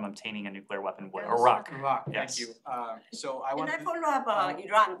from obtaining a nuclear weapon would. Iraq. Thank Yes. you. So I want Can I follow up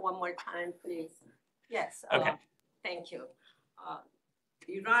Iran one more time, please? Yes. Okay. Thank you.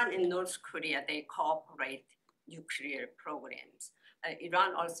 Iran and North Korea, they cooperate nuclear programs.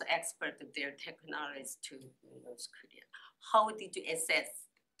 Iran also exported their technologies to North Korea. How did you assess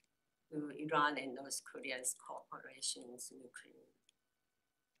Iran and North Korea's cooperations nuclear?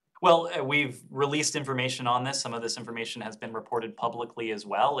 Well, we've released information on this. Some of this information has been reported publicly as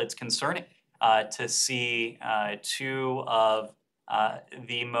well. It's concerning to see two of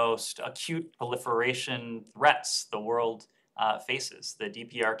the most acute proliferation threats the world faces. The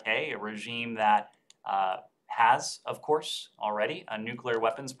DPRK, a regime that has, of course, already a nuclear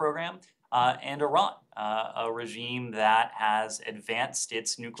weapons program, and Iran, a regime that has advanced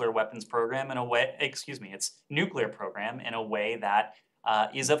its nuclear weapons program in a way, its nuclear program in a way that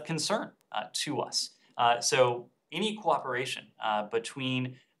is of concern to us. So any cooperation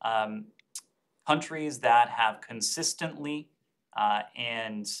between countries that have consistently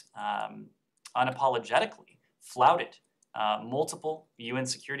and unapologetically flouted multiple UN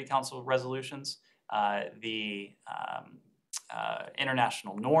Security Council resolutions, the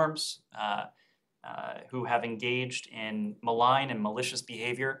international norms, who have engaged in malign and malicious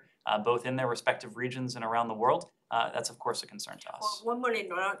behavior both in their respective regions and around the world, that's of course a concern to us. One more in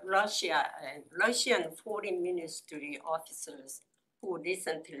Russia, Russian foreign ministry officers who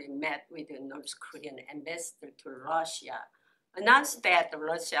recently met with the North Korean ambassador to Russia announced that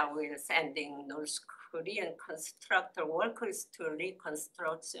Russia will sending North Korean constructor workers to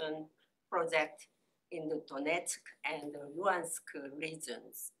reconstruction project in the Donetsk and Luhansk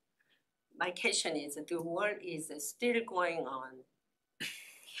regions. My question is, the war is still going on.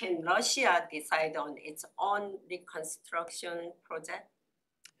 Can Russia decide on its own reconstruction project?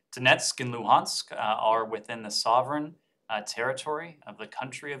 Donetsk and Luhansk are within the sovereign territory of the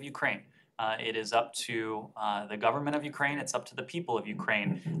country of Ukraine. It is up to the government of Ukraine, it's up to the people of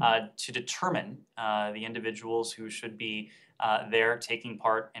Ukraine to determine the individuals who should be there taking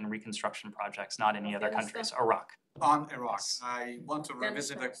part in reconstruction projects, not any other countries. Iraq. On Iraq, I want to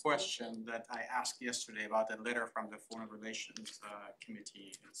revisit a question that I asked yesterday about a letter from the Foreign Relations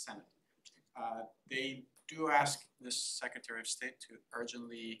Committee in the Senate. They do ask the Secretary of State to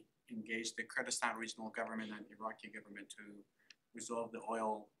urgently engage the Kurdistan regional government and Iraqi government to resolve the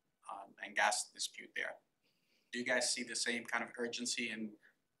oil and gas dispute there. Do you guys see the same kind of urgency, and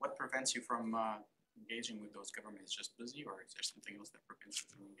what prevents you from engaging with those governments? Just busy, or is there something else that prevents you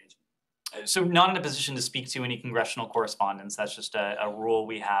from engaging? So not in a position to speak to any congressional correspondence. That's just a rule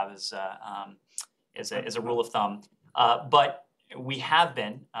we have as a rule of thumb. But we have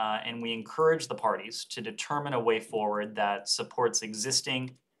been, and we encourage the parties to determine a way forward that supports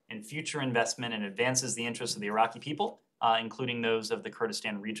existing and future investment and advances the interests of the Iraqi people, including those of the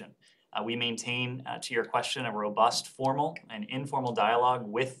Kurdistan region. We maintain, to your question, a robust formal and informal dialogue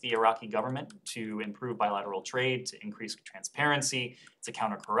with the Iraqi government to improve bilateral trade, to increase transparency, to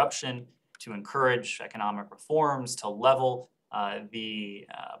counter corruption, to encourage economic reforms, to level the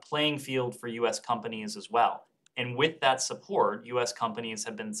playing field for U.S. companies as well. And with that support, U.S. companies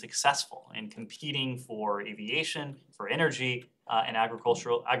have been successful in competing for aviation, for energy, and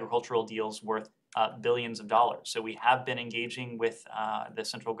agricultural deals worth billions of dollars. So we have been engaging with the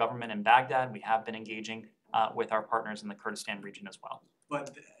central government in Baghdad. We have been engaging with our partners in the Kurdistan region as well.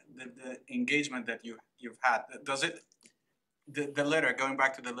 But the engagement that you've had, does it, the letter, going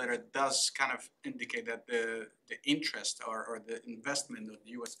back to the letter, does kind of indicate that the interest or the investment of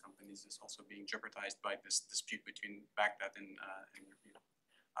the U.S. companies is also being jeopardized by this dispute between Baghdad and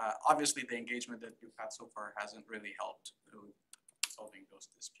Erbil. Obviously, the engagement that you've had so far hasn't really helped solving those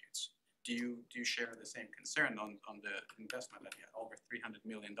disputes. Do you share the same concern on the investment that you had over $300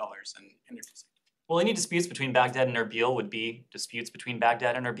 million in energy? Well, any disputes between Baghdad and Erbil would be disputes between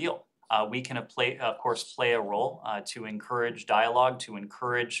Baghdad and Erbil. We can, of course, play a role to encourage dialogue, to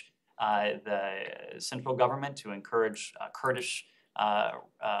encourage the central government, to encourage Kurdish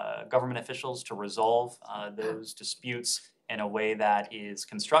government officials to resolve those disputes in a way that is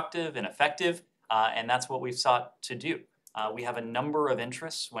constructive and effective, and that's what we've sought to do. We have a number of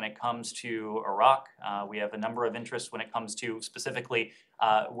interests when it comes to Iraq. We have a number of interests when it comes to specifically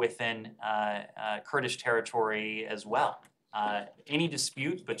within Kurdish territory as well. Any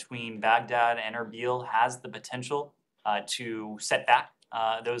dispute between Baghdad and Erbil has the potential to set back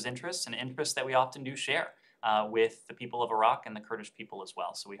those interests, and interests that we often do share with the people of Iraq and the Kurdish people as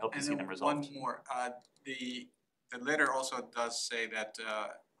well. So we hope to see them resolved. One more. The letter also does say that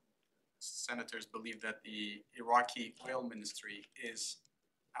senators believe that the Iraqi oil ministry is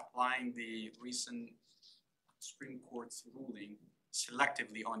applying the recent Supreme Court's ruling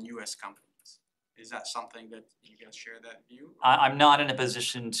selectively on U.S. companies. Is that something that you guys share that view? I'm not in a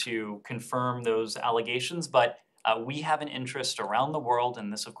position to confirm those allegations, but we have an interest around the world,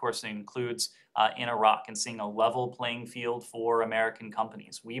 and this of course includes in Iraq, in seeing a level playing field for American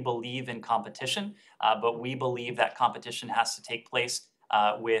companies. We believe in competition, but we believe that competition has to take place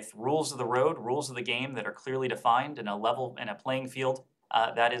with rules of the road, rules of the game that are clearly defined, and a playing field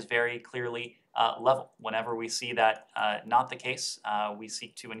that is very clearly level. Whenever we see that not the case, we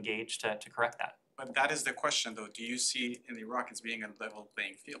seek to engage to correct that. But that is the question, though. Do you see in Iraq as being a level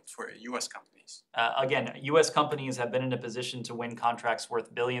playing field for U.S. companies? Again, U.S. companies have been in a position to win contracts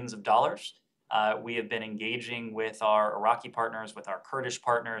worth billions of dollars. We have been engaging with our Iraqi partners, with our Kurdish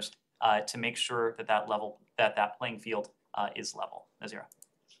partners, to make sure that that playing field is level. Nazira.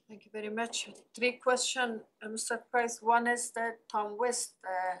 Thank you very much. 3 questions, Mr. Price. One is that Tom West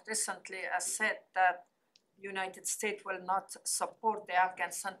recently has said that United States will not support the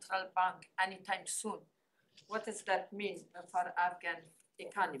Afghan Central Bank anytime soon. What does that mean for Afghan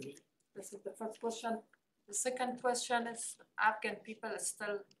economy? This is the first question. The second question is Afghan people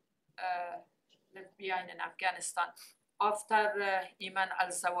still left behind in Afghanistan after Ayman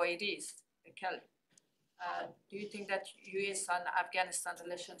al-Zawahiri's killing. Do you think that U.S. and Afghanistan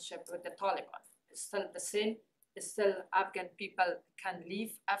relationship with the Taliban is still the same? Is still Afghan people can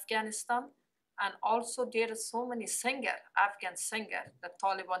leave Afghanistan? And also there are so many Afghan singers, the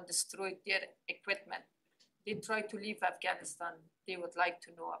Taliban destroyed their equipment. They try to leave Afghanistan. They would like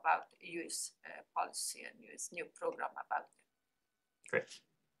to know about U.S. policy and U.S. new program about it.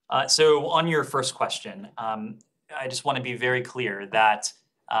 Great. So on your first question, I just want to be very clear that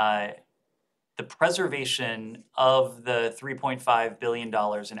the preservation of the $3.5 billion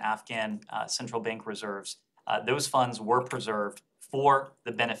in Afghan central bank reserves, those funds were preserved for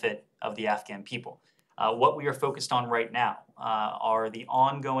the benefit of the Afghan people. What we are focused on right now are the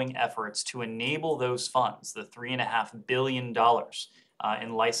ongoing efforts to enable those funds, the $3.5 billion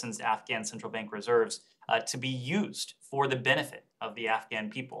in licensed Afghan central bank reserves, to be used for the benefit of the Afghan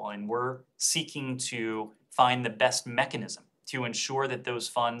people. And we're seeking to find the best mechanism to ensure that those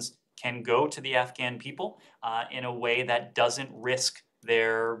funds can go to the Afghan people in a way that doesn't risk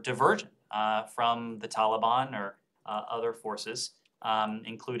their diversion from the Taliban or other forces,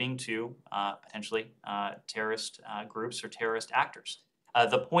 including to potentially terrorist groups or terrorist actors.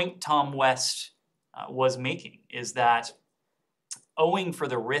 The point Tom West was making is that owing for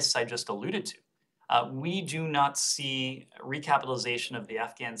the risks I just alluded to, we do not see recapitalization of the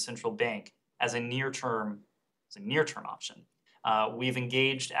Afghan central bank as a near-term option. We've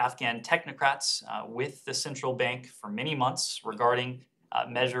engaged Afghan technocrats with the central bank for many months regarding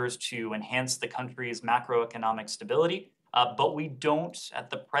measures to enhance the country's macroeconomic stability, but we don't at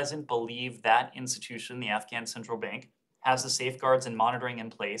the present believe that institution, the Afghan central bank, has the safeguards and monitoring in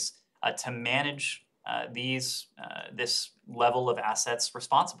place to manage this level of assets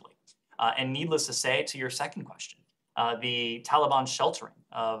responsibly. And needless to say, to your second question, the Taliban sheltering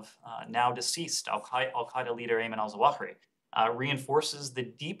of now deceased Al-Qaeda leader Ayman al-Zawahiri reinforces the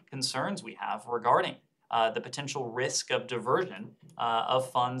deep concerns we have regarding the potential risk of diversion of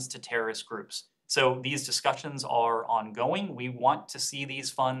funds to terrorist groups. So these discussions are ongoing. We want to see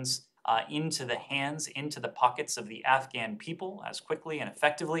these funds into the pockets of the Afghan people as quickly and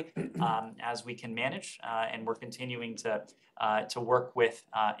effectively as we can manage. And we're continuing to work with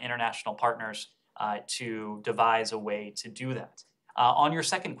international partners to devise a way to do that. On your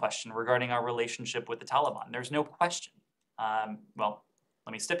second question regarding our relationship with the Taliban, there's no question. Well,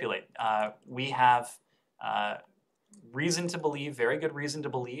 let me stipulate. We have reason to believe, very good reason to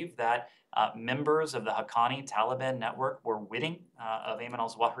believe, that members of the Haqqani Taliban network were witting of Ayman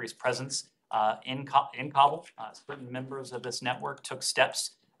al-Zawahiri's presence in Kabul. Certain members of this network took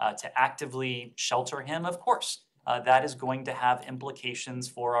steps to actively shelter him. Of course, that is going to have implications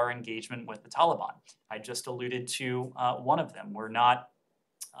for our engagement with the Taliban. I just alluded to one of them. We're not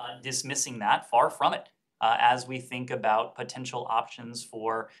dismissing that, far from it, as we think about potential options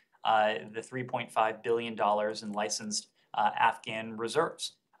for the $3.5 billion in licensed Afghan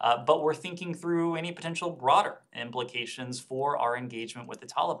reserves. But we're thinking through any potential broader implications for our engagement with the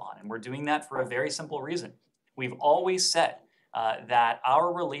Taliban. And we're doing that for a very simple reason. We've always said that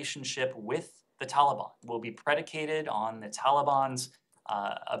our relationship with the Taliban will be predicated on the Taliban's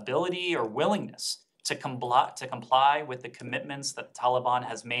ability or willingness to comply with the commitments that the Taliban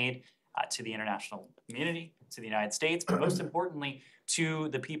has made to the international community, to the United States, but most importantly, to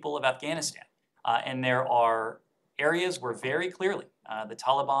the people of Afghanistan. And there are areas where very clearly the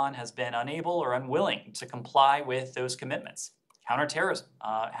Taliban has been unable or unwilling to comply with those commitments. Counterterrorism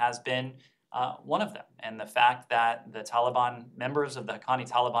has been one of them. And the fact that the Taliban, members of the Haqqani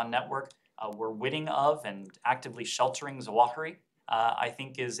Taliban network, were witting of and actively sheltering Zawahiri, I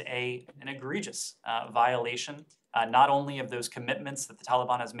think is an egregious violation, not only of those commitments that the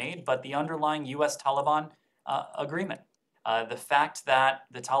Taliban has made, but the underlying US-Taliban agreement. The fact that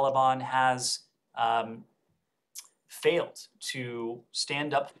the Taliban has failed to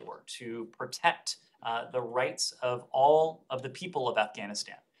stand up for, to protect the rights of all of the people of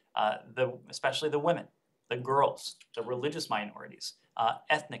Afghanistan, especially the women, the girls, the religious minorities,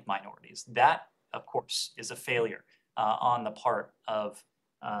 ethnic minorities. That, of course, is a failure on the part of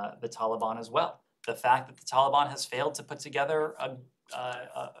the Taliban as well. The fact that the Taliban has failed to put together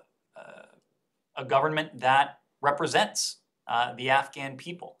a government that represents the Afghan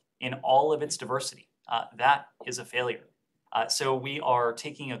people in all of its diversity, that is a failure. So we are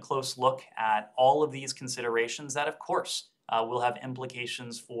taking a close look at all of these considerations that, of course, will have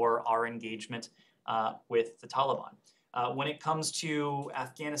implications for our engagement with the Taliban. When it comes to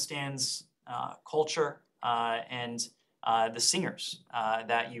Afghanistan's culture and the singers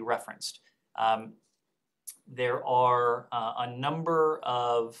that you referenced, there are a number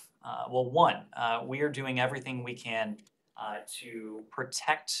of, we are doing everything we can to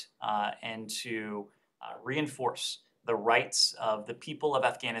protect and to reinforce the rights of the people of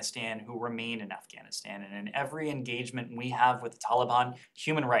Afghanistan who remain in Afghanistan. And in every engagement we have with the Taliban,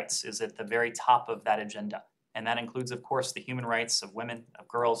 human rights is at the very top of that agenda. And that includes, of course, the human rights of women, of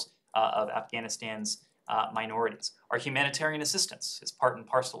girls, of Afghanistan's minorities. Our humanitarian assistance is part and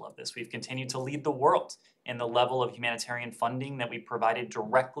parcel of this. We've continued to lead the world in the level of humanitarian funding that we provided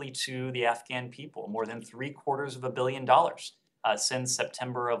directly to the Afghan people, more than $750 million. Since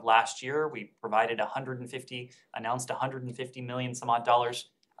September of last year, we provided announced $150 million some odd dollars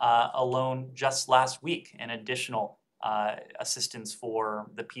alone just last week in additional assistance for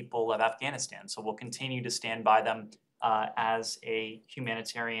the people of Afghanistan. So we'll continue to stand by them as a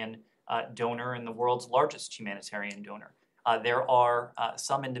humanitarian donor and the world's largest humanitarian donor. There are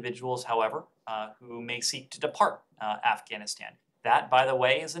some individuals, however, who may seek to depart Afghanistan. That, by the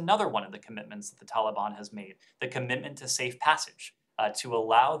way, is another one of the commitments that the Taliban has made, the commitment to safe passage, to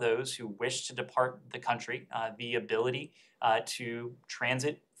allow those who wish to depart the country the ability to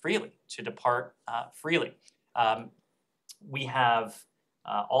transit freely, to depart freely. We have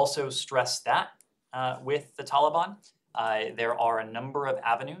also stressed that with the Taliban. There are a number of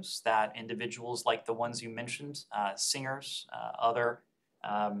avenues that individuals like the ones you mentioned, singers, other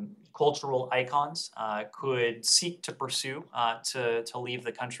cultural icons, could seek to pursue to leave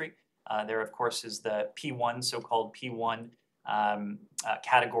the country. There, of course, is the P1, so-called P1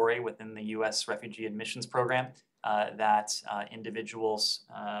 category within the U.S. refugee admissions program that individuals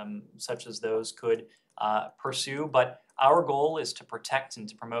such as those could pursue. But our goal is to protect and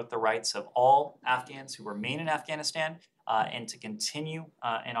to promote the rights of all Afghans who remain in Afghanistan and to continue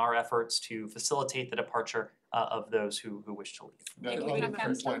in our efforts to facilitate the departure of those who wish to leave. Now, Thank you very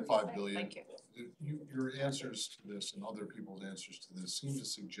much. 3.5 billion, Thank you. your answers to this and other people's answers to this seem to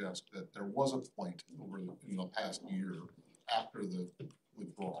suggest that there was a point in the past year after the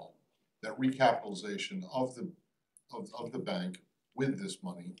withdrawal that recapitalization of the bank with this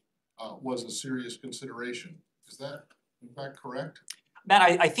money was a serious consideration. Is that in fact correct? Matt,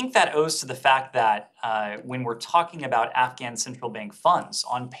 I think that owes to the fact that when we're talking about Afghan central bank funds,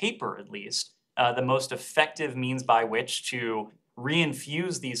 on paper at least, the most effective means by which to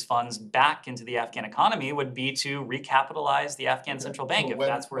reinfuse these funds back into the Afghan economy would be to recapitalize the Afghan central bank, So if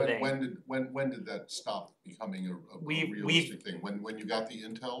that's where when did that stop becoming a realistic thing? When you got the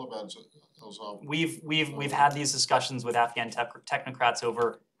intel about those? We've had these discussions with Afghan technocrats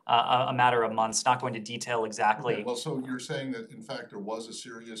over a matter of months. Not going to detail exactly. Okay, well, so you're saying that in fact there was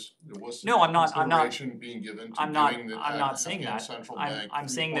serious No, I'm not. consideration being given to giving the I'm not saying Afghan that. Central Bank I'm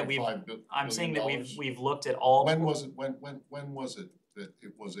saying that $3.5 billion? we've looked at all. When was it that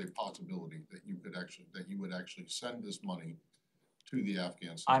it was a possibility that you would actually send this money to the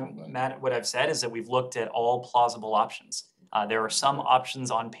Afghan Central Bank? Matt, what I've said is that we've looked at all plausible options. There are some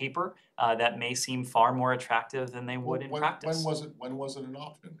options on paper that may seem far more attractive than they would in practice. When was it an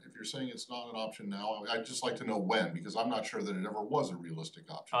option? If you're saying it's not an option now, I'd just like to know when, because I'm not sure that it ever was a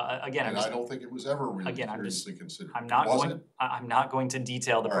realistic option. Again, I don't think it was ever really seriously considered. I'm not going to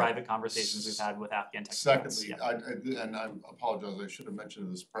detail the private conversations we've had with Afghan technocrats. Secondly, I apologize, I should have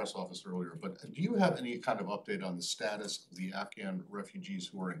mentioned this press office earlier, but do you have any kind of update on the status of the Afghan refugees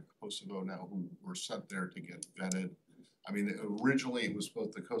who are in Kosovo now, who were sent there to get vetted? I mean, originally it was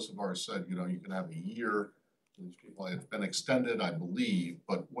supposed, the Kosovars said, you can have a year. These people, it's been extended, I believe,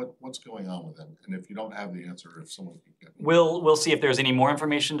 but what's going on with them? And if you don't have the answer, if someone can get me. We'll see if there's any more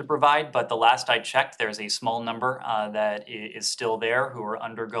information to provide, but the last I checked, there's a small number that is still there who are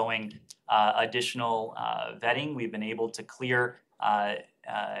undergoing additional vetting. We've been able to clear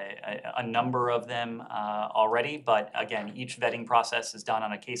a number of them already, but again, each vetting process is done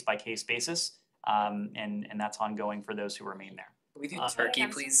on a case-by-case basis. And that's ongoing for those who remain there. Can we do Turkey,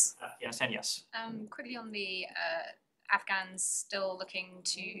 please? Afghanistan, yes. Quickly on the Afghans still looking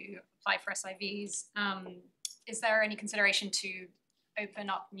to apply for SIVs, is there any consideration to open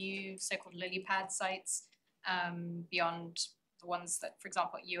up new so-called lily pad sites beyond the ones that, for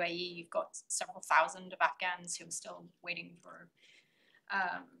example, at UAE, you've got several thousand of Afghans who are still waiting for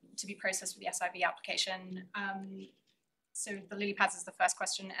to be processed with the SIV application? So the lily pads is the first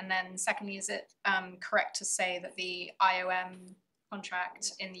question. And then secondly, is it correct to say that the IOM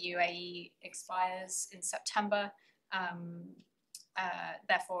contract in the UAE expires in September?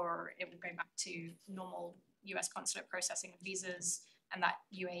 Therefore, it will go back to normal US consulate processing of visas, and that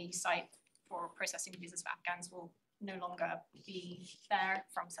UAE site for processing visas for Afghans will no longer be there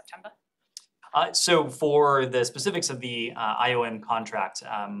from September? So for the specifics of the IOM contract,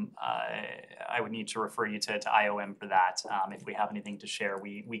 I would need to refer you to IOM for that. If we have anything to share,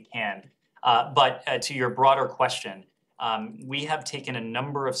 we can. But to your broader question, we have taken a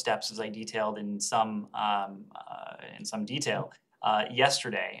number of steps, as I detailed in some detail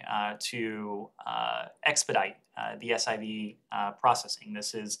yesterday, to expedite the SIV processing.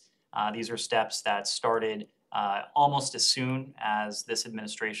 These are steps that started almost as soon as this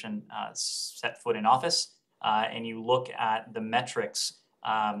administration set foot in office. And you look at the metrics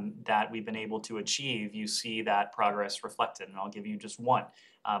that we've been able to achieve, you see that progress reflected. And I'll give you just one.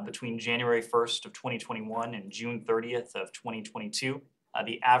 Between January 1st of 2021 and June 30th of 2022,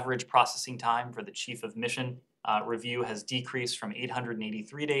 the average processing time for the Chief of Mission review has decreased from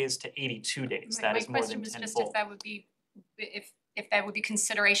 883 days to 82 days. That is more than tenfold. My question was just if there would be, if if there would be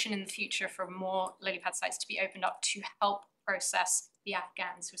consideration in the future for more lily pad sites to be opened up to help process the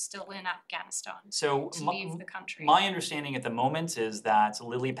Afghans who are still in Afghanistan So to leave the country. my understanding at the moment is that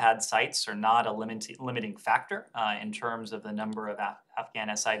lily pad sites are not a limiting factor in terms of the number of Afghan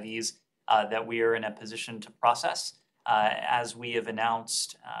SIVs that we are in a position to process. As we have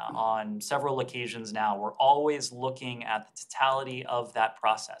announced on several occasions now, we're always looking at the totality of that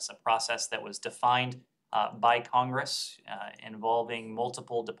process, a process that was defined by Congress involving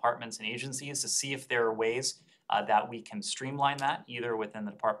multiple departments and agencies to see if there are ways that we can streamline that either within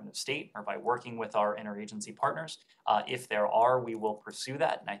the Department of State or by working with our interagency partners. If there are, we will pursue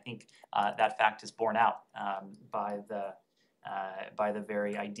that. And I think that fact is borne out by the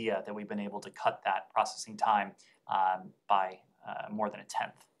very idea that we've been able to cut that processing time by more than a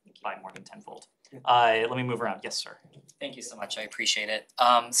tenth, by more than tenfold. Let me move around. Yes, sir. Thank you so much. I appreciate it.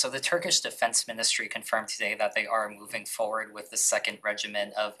 So the Turkish Defense Ministry confirmed today that they are moving forward with the second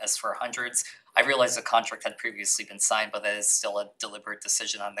regiment of S-400s. I realize the contract had previously been signed, but that is still a deliberate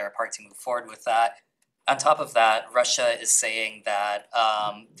decision on their part to move forward with that. On top of that, Russia is saying that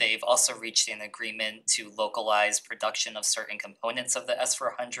they've also reached an agreement to localize production of certain components of the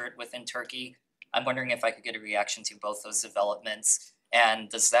S-400 within Turkey. I'm wondering if I could get a reaction to both those developments. And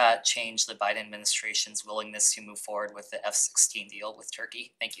does that change the Biden administration's willingness to move forward with the F-16 deal with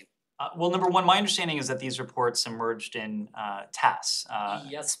Turkey? Thank you. Well, number one, my understanding is that these reports emerged in TASS.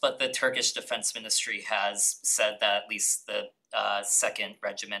 Yes, but the Turkish Defense Ministry has said that at least the second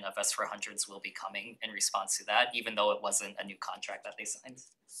regiment of S-400s will be coming in response to that, even though it wasn't a new contract that they signed.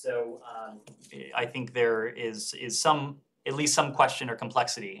 So I think there is at least some question or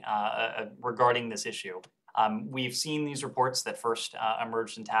complexity regarding this issue. We've seen these reports that first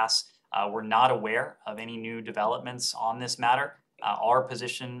emerged in TASS. We're not aware of any new developments on this matter. Our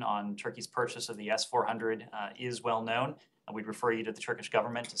position on Turkey's purchase of the S-400 is well known. We'd refer you to the Turkish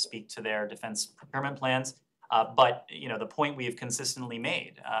government to speak to their defense procurement plans. But the point we have consistently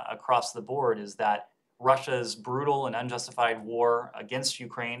made across the board is that Russia's brutal and unjustified war against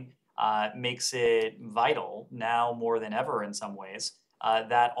Ukraine makes it vital now more than ever in some ways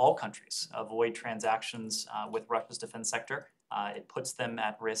that all countries avoid transactions with Russia's defense sector. It puts them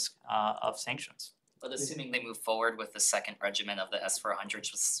at risk of sanctions. But assuming they move forward with the second regiment of the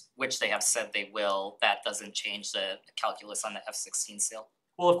S-400s, which they have said they will, that doesn't change the calculus on the F-16 sale?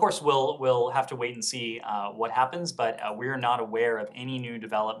 Well, of course, we'll have to wait and see what happens, but we're not aware of any new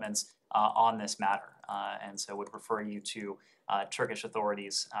developments on this matter. And so would refer you to Turkish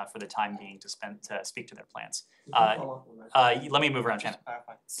authorities for the time being to speak to their plans. Let me move around, Shannon.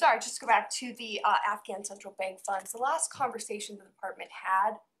 Sorry, just to go back to the Afghan central bank funds. The last conversation the department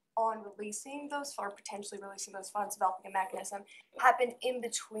had on releasing those or potentially releasing those funds, developing a mechanism, happened in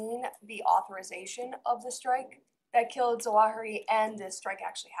between the authorization of the strike that killed Zawahiri and the strike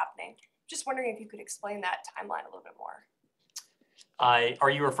actually happening. Just wondering if you could explain that timeline a little bit more. Are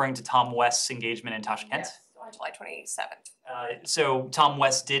you referring to Tom West's engagement in Tashkent? Yes, on July 27th. So Tom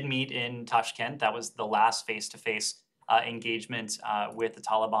West did meet in Tashkent. That was the last face-to-face engagement with the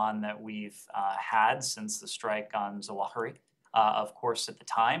Taliban that we've had since the strike on Zawahiri. Of course, at the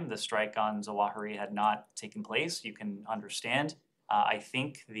time, the strike on Zawahiri had not taken place. You can understand, I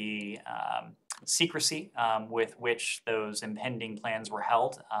think, the secrecy with which those impending plans were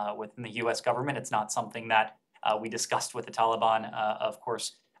held within the US government. It's not something that we discussed with the Taliban, of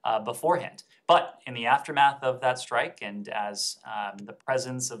course, beforehand. But in the aftermath of that strike, and as the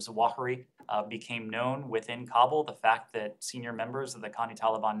presence of Zawahiri became known within Kabul, the fact that senior members of the Kani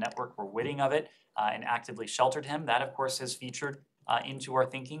Taliban network were witting of it and actively sheltered him, that of course has featured into our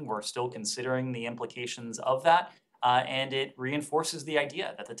thinking. We're still considering the implications of that, and it reinforces the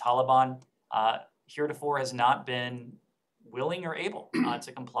idea that the Taliban heretofore has not been willing or able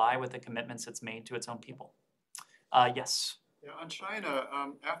to comply with the commitments it's made to its own people. Yes. Yeah, on China,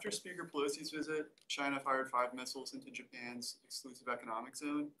 after Speaker Pelosi's visit, China fired 5 missiles into Japan's exclusive economic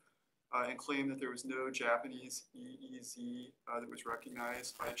zone and claimed that there was no Japanese EEZ that was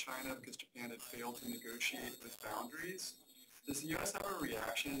recognized by China because Japan had failed to negotiate with boundaries. Does the U.S. have a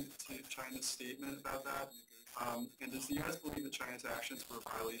reaction to China's statement about that? And does the U.S. believe that China's actions were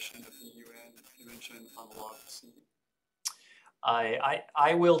a violation of the UN Convention on the Law of the Sea?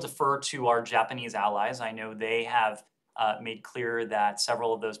 I will defer to our Japanese allies. I know they have made clear that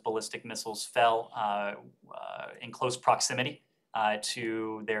several of those ballistic missiles fell in close proximity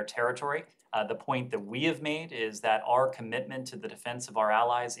to their territory. The point that we have made is that our commitment to the defense of our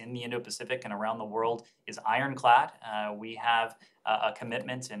allies in the Indo-Pacific and around the world is ironclad. We have a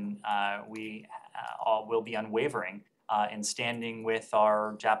commitment, and we will be unwavering in standing with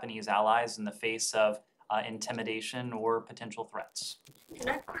our Japanese allies in the face of intimidation or potential threats. Can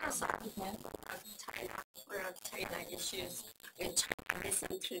I cross out China issues? China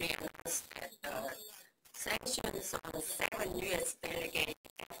recently announced that sanctions on 7 U.S. delegates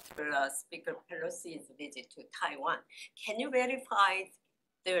after Speaker Pelosi's visit to Taiwan. Can you verify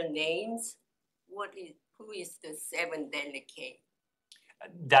their names? Who is the 7 delegate?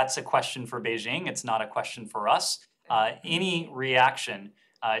 That's a question for Beijing. It's not a question for us. Any reaction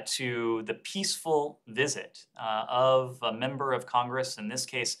to the peaceful visit of a member of Congress, in this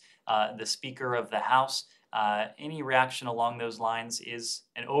case, the Speaker of the House, any reaction along those lines is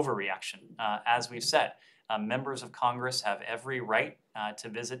an overreaction. As we've said, members of Congress have every right to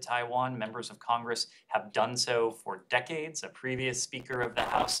visit Taiwan. Members of Congress have done so for decades. A previous Speaker of the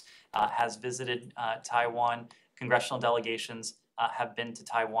House has visited Taiwan. Congressional delegations have been to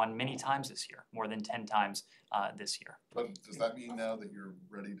Taiwan many times this year, more than 10 times this year. But does that mean now that you're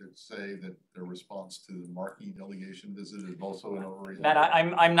ready to say that their response to the Markey delegation visit is also an overreaction? Matt,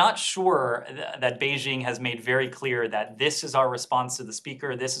 I'm not sure that Beijing has made very clear that this is our response to the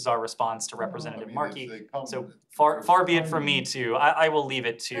Speaker, this is our response to Representative Markey. So far be it from me to, I will leave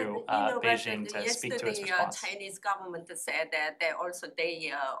it to Beijing to speak to its response. Yesterday, Chinese government said that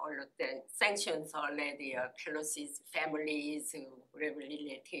the sanctions already Pelosi's families,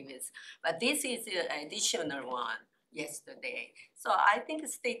 relatives, but this is an additional one yesterday. So I think the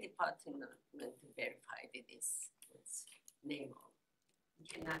State Department verified this name.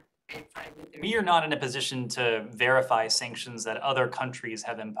 Cannot verify We are not in a position to verify sanctions that other countries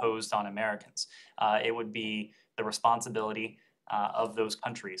have imposed on Americans. It would be the responsibility of those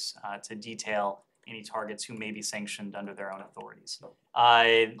countries to detail any targets who may be sanctioned under their own authorities.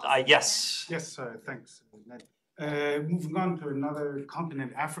 Yes. Yes, thanks, Ned. Moving on to another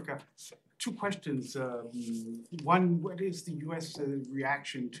continent, Africa. 2 questions. One, what is the U.S.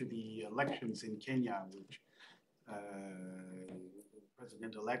 reaction to the elections in Kenya, which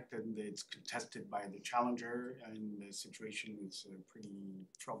president-elect, and it's contested by the challenger, and the situation is pretty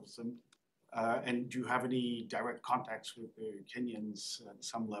troublesome. And do you have any direct contacts with the Kenyans at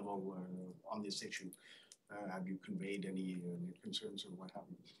some level on this issue? Have you conveyed any concerns or what have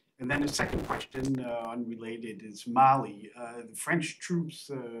you? And then the second question, unrelated, is Mali. The French troops,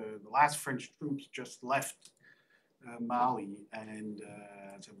 the last French troops just left Mali, and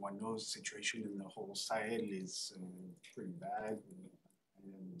as everyone knows, the situation in the whole Sahel is pretty bad.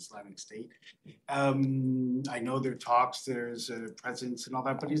 Islamic State. I know there are talks, there's a presence and all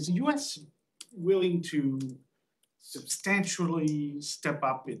that, but is the U.S. willing to substantially step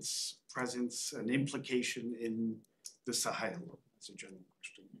up its presence and implication in the Sahel? That's a general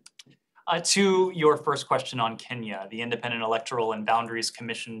question. To your first question on Kenya, the Independent Electoral and Boundaries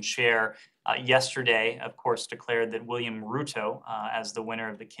Commission chair yesterday, of course, declared that William Ruto as the winner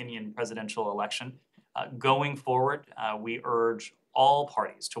of the Kenyan presidential election. Going forward, we urge all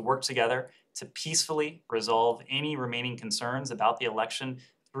parties to work together to peacefully resolve any remaining concerns about the election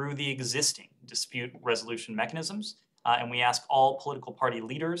through the existing dispute resolution mechanisms. And we ask all political party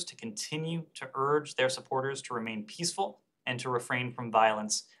leaders to continue to urge their supporters to remain peaceful and to refrain from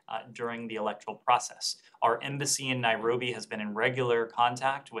violence during the electoral process. Our embassy in Nairobi has been in regular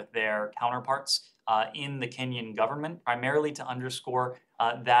contact with their counterparts in the Kenyan government, primarily to underscore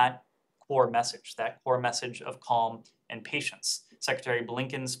that core message of calm and patience. Secretary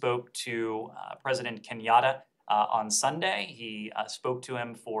Blinken spoke to President Kenyatta on Sunday. He spoke to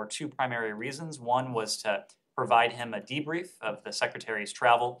him for 2 primary reasons. One was to provide him a debrief of the Secretary's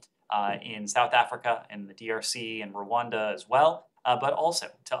travel in South Africa and the DRC and Rwanda as well, but also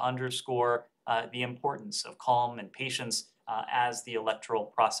to underscore the importance of calm and patience as the electoral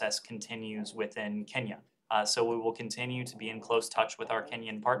process continues within Kenya. So we will continue to be in close touch with our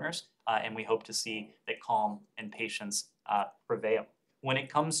Kenyan partners, and we hope to see that calm and patience prevail. When it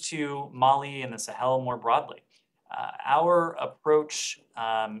comes to Mali and the Sahel more broadly, our approach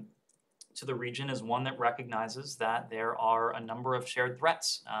to the region is one that recognizes that there are a number of shared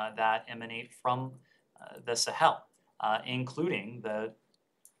threats that emanate from the Sahel, including the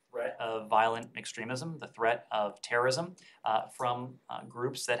threat of violent extremism, the threat of terrorism from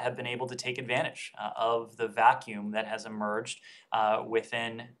groups that have been able to take advantage of the vacuum that has emerged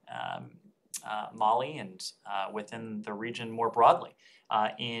within Mali and within the region more broadly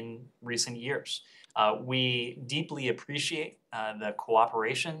in recent years. We deeply appreciate the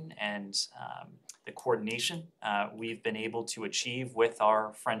cooperation and the coordination we've been able to achieve with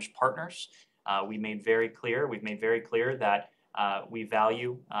our French partners. We've made very clear that we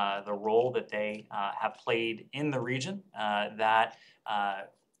value the role that they have played in the region, that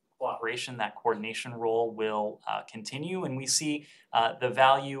cooperation, that coordination role will continue, and we see the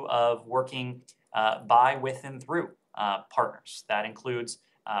value of working by, with, and through partners. That includes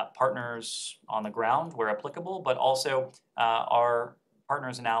partners on the ground where applicable, but also our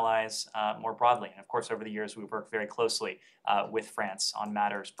partners and allies more broadly. And of course, over the years, we've worked very closely with France on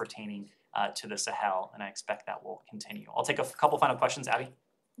matters pertaining to the Sahel, and I expect that will continue. I'll take a couple final questions. Abby?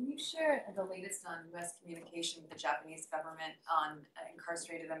 Can you share the latest on U.S. communication with the Japanese government on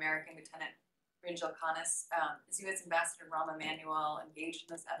incarcerated American Lieutenant Rangel Khannis? Is U.S. Ambassador Rahm Emanuel engaged in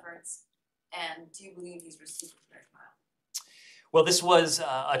those efforts? And do you believe he's received a fair trial? Well, this was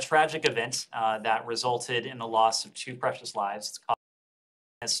a tragic event that resulted in the loss of 2 precious lives. It's caused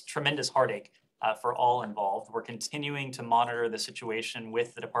us tremendous heartache for all involved. We're continuing to monitor the situation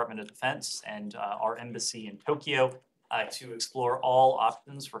with the Department of Defense and our embassy in Tokyo to explore all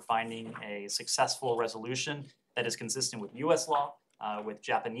options for finding a successful resolution that is consistent with U.S. law, with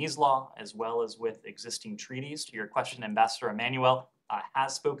Japanese law, as well as with existing treaties. To your question, Ambassador Emanuel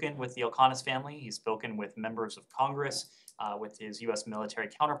has spoken with the Elkonis family. He's spoken with members of Congress, with his U.S. military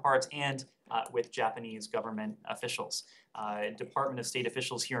counterparts, and with Japanese government officials. Department of State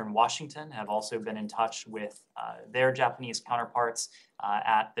officials here in Washington have also been in touch with their Japanese counterparts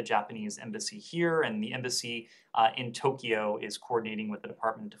at the Japanese embassy here, and the embassy in Tokyo is coordinating with the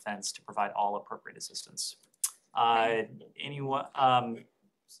Department of Defense to provide all appropriate assistance. Anyone?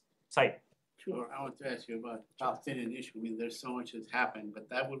 Said. Sure, I want to ask you about the Palestinian issue. I mean, there's so much that's happened, but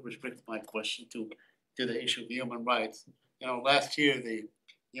that would restrict my question to the issue of human rights. You know, last year, the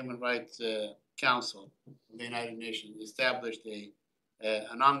Human Rights Council of the United Nations established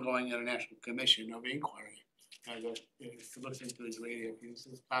an ongoing international commission of inquiry to look into Israeli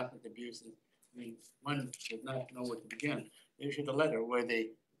abuses, past abuses. I mean, one does not know where to begin. They issued a letter where they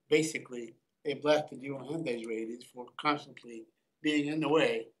blasted you and the Israelis for constantly being in the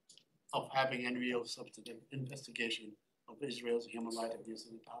way of having any real substantive investigation of Israel's human rights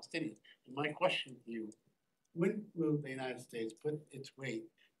abuses in Palestinians. And my question to you, when will the United States put its weight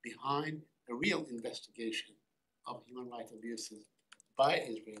behind a real investigation of human rights abuses by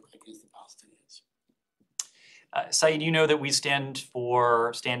Israel against the Palestinians? Said, you know that we stand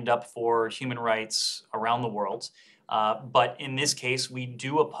up for human rights around the world. But in this case, we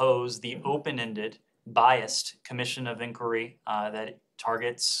do oppose the open-ended, biased commission of inquiry that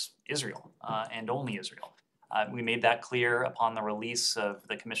targets Israel and only Israel. We made that clear upon the release of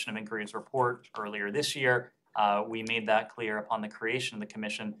the Commission of Inquiry's report earlier this year. We made that clear upon the creation of the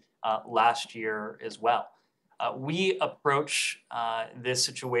commission last year as well. We approach this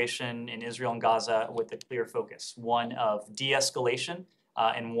situation in Israel and Gaza with a clear focus, one of de-escalation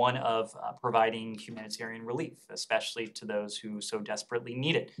and one of providing humanitarian relief, especially to those who so desperately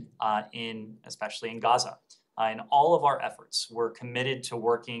need it, especially in Gaza. In all of our efforts, we're committed to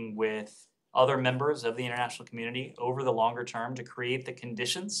working with other members of the international community over the longer term to create the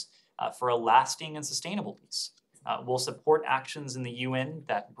conditions for a lasting and sustainable peace. We'll support actions in the UN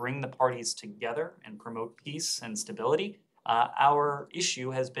that bring the parties together and promote peace and stability. Our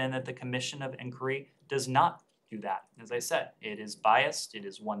issue has been that the Commission of Inquiry does not do that. As I said, it is biased, it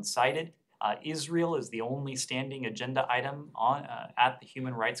is one-sided. Israel is the only standing agenda item at the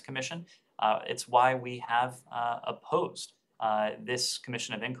Human Rights Commission. It's why we have opposed this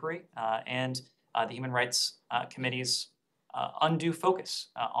Commission of Inquiry and the Human Rights Committee's undue focus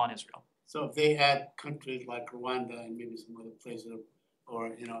on Israel. So if they had countries like Rwanda and maybe some other places,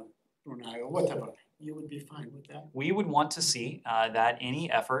 or Brunei or whatever, you would be fine with that? We would want to see that any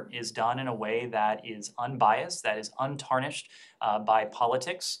effort is done in a way that is unbiased, that is untarnished by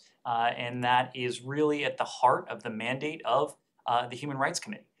politics, and that is really at the heart of the mandate of the Human Rights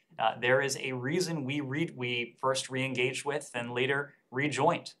Committee. There is a reason we first re-engaged with and later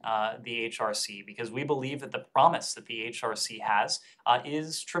rejoined the HRC, because we believe that the promise that the HRC has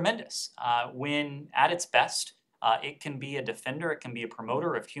is tremendous. When at its best, it can be a defender, it can be a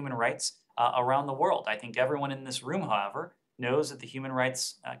promoter of human rights around the world. I think everyone in this room, however, knows that the Human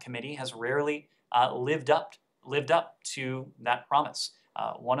Rights Committee has rarely lived up to that promise.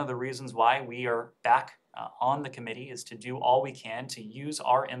 One of the reasons why we are back on the committee is to do all we can to use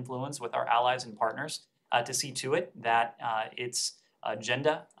our influence with our allies and partners to see to it that its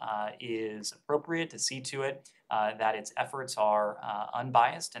agenda is appropriate, to see to it that its efforts are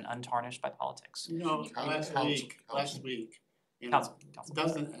unbiased and untarnished by politics. Last week,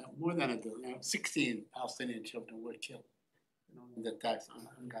 more than a dozen, 16 Palestinian children were killed in the attacks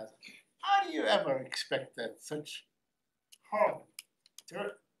on Gaza. How do you ever expect that such horrible,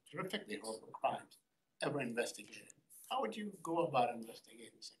 terrifically horrible crimes ever investigated? How would you go about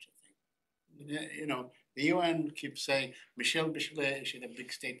investigating such a thing? The UN keeps saying, Michelle Bachelet issued a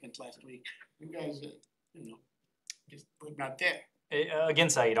big statement last week. You guys, just were not there. Again,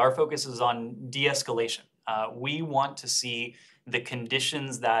 Saeed, our focus is on de-escalation. We want to see the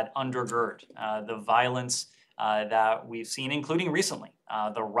conditions that undergird the violence that we've seen, including recently,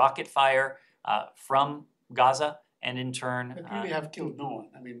 the rocket fire from Gaza, and in turn. But really have killed no one.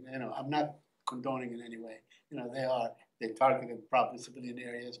 I mean, I'm not condoning in any way. They targeted probably civilian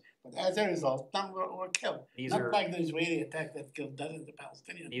areas, but as a result, none were killed. Not like the Israeli attack that killed dozens of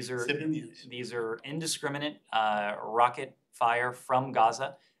Palestinian civilians. These are indiscriminate rocket fire from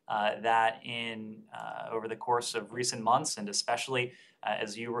Gaza that over the course of recent months, and especially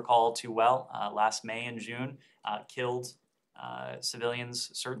as you recall too well, last May and June, killed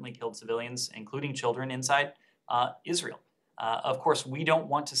civilians, certainly killed civilians, including children inside Israel. Of course, we don't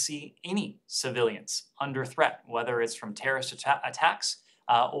want to see any civilians under threat, whether it's from terrorist attacks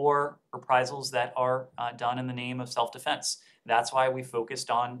or reprisals that are done in the name of self-defense. That's why we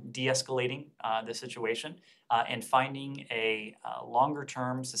focused on de-escalating the situation and finding a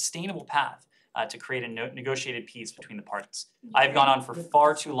longer-term, sustainable path to create a negotiated peace between the parties. I've gone on for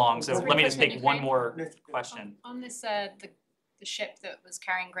far too long, so let me just take one more question. On this, the ship that was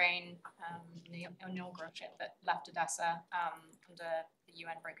carrying grain, the inaugural ship that left Odessa under the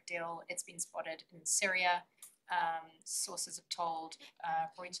UN broker deal, it's been spotted in Syria. Sources have told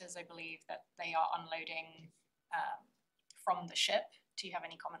Reuters, I believe, that they are unloading from the ship. Do you have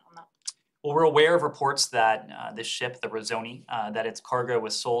any comment on that? Well, we're aware of reports that the ship, the Razoni, that its cargo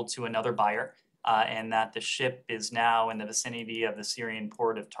was sold to another buyer, and that the ship is now in the vicinity of the Syrian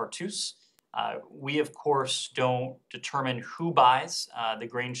port of Tartus. We, of course, don't determine who buys the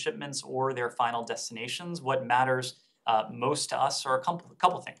grain shipments or their final destinations. What matters most to us are a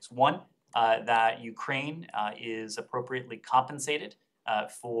couple things. One, that Ukraine is appropriately compensated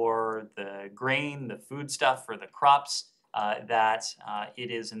for the grain, the foodstuff, or the crops that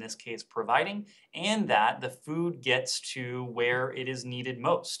it is, in this case, providing, and that the food gets to where it is needed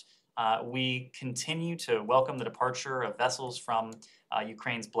most. We continue to welcome the departure of vessels from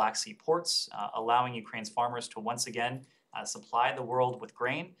Ukraine's Black Sea ports, allowing Ukraine's farmers to once again supply the world with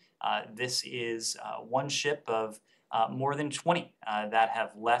grain. This is one ship of more than 20 that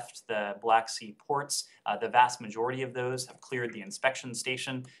have left the Black Sea ports. The vast majority of those have cleared the inspection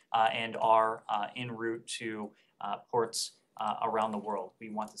station and are en route to ports around the world. We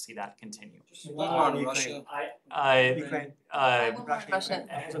want to see that continue. One more on Russia.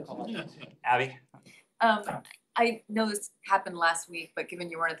 Abby? I know this happened last week, but given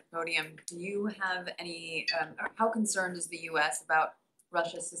you weren't at the podium, do you have any, how concerned is the US about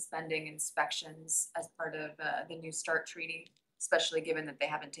Russia suspending inspections as part of the New START treaty, especially given that they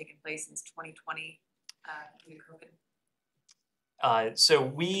haven't taken place since 2020 due to COVID? So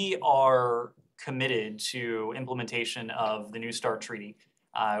we are committed to implementation of the New START treaty.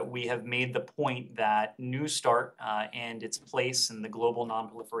 We have made the point that New START and its place in the global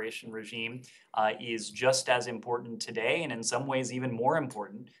nonproliferation regime is just as important today, and in some ways even more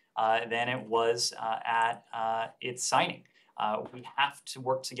important than it was at its signing. We have to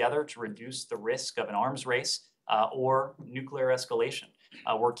work together to reduce the risk of an arms race or nuclear escalation.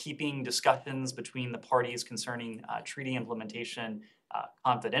 We're keeping discussions between the parties concerning treaty implementation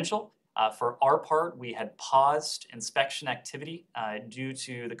confidential. For our part, we had paused inspection activity due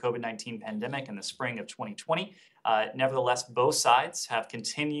to the COVID-19 pandemic in the spring of 2020. Nevertheless, both sides have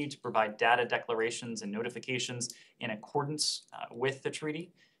continued to provide data declarations and notifications in accordance with the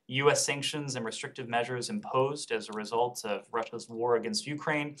treaty. U.S. sanctions and restrictive measures imposed as a result of Russia's war against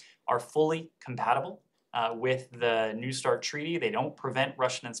Ukraine are fully compatible with the New START treaty. They don't prevent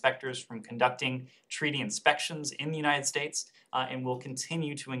Russian inspectors from conducting treaty inspections in the United States, and will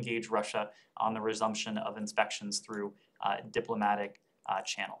continue to engage Russia on the resumption of inspections through diplomatic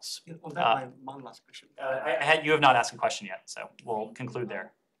channels. On that, one last question. You have not asked a question yet, so we'll conclude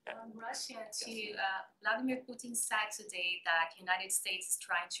there. Russia Vladimir Putin said today that United States is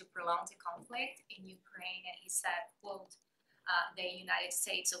trying to prolong the conflict in Ukraine, and he said, quote, the United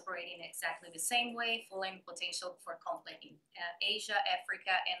States operating exactly the same way, full potential for conflict in Asia,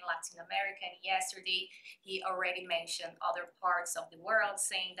 Africa, and Latin America. And yesterday, he already mentioned other parts of the world,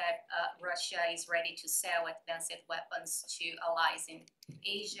 saying that Russia is ready to sell advanced weapons to allies in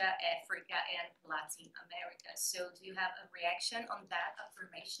Asia, Africa, and Latin America. So do you have a reaction on that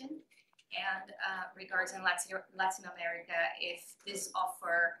affirmation? And regarding Latin America, if this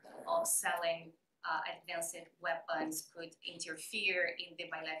offer of selling advanced weapons could interfere in the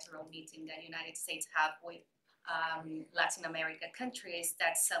bilateral meeting that the United States have with Latin America countries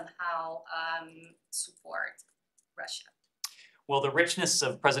that somehow support Russia? Well, the richness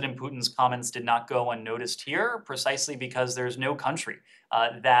of President Putin's comments did not go unnoticed here, precisely because there's no country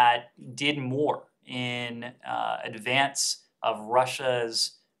that did more in advance of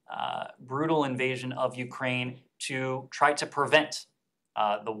Russia's brutal invasion of Ukraine to try to prevent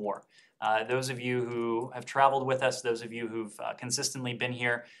the war. Those of you who have traveled with us, those of you who've consistently been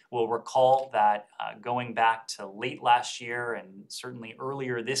here will recall that going back to late last year and certainly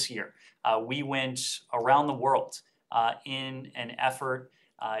earlier this year, we went around the world in an effort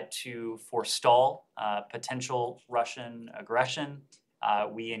to forestall potential Russian aggression.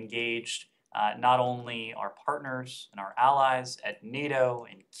 We engaged not only our partners and our allies at NATO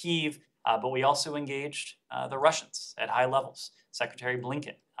and Kyiv, but we also engaged the Russians at high levels. Secretary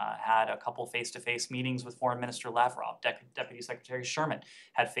Blinken had a couple face-to-face meetings with Foreign Minister Lavrov. Deputy Secretary Sherman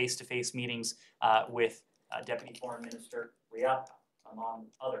had face-to-face meetings with Deputy Foreign Minister Ryabkov, among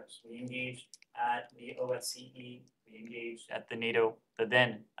others. We engaged at the OSCE, we engaged at the NATO, the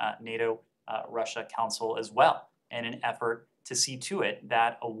then NATO Russia Council as well, in an effort to see to it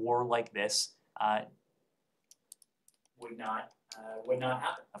that a war like this would not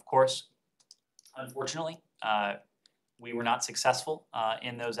happen. Of course, unfortunately, we were not successful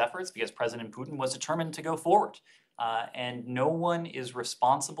in those efforts because President Putin was determined to go forward. And no one is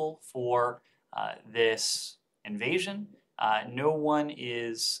responsible for this invasion. No one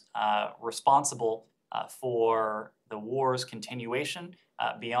is responsible for the war's continuation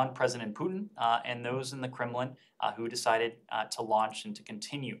beyond President Putin and those in the Kremlin who decided to launch and to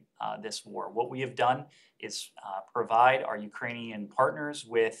continue this war. What we have done is provide our Ukrainian partners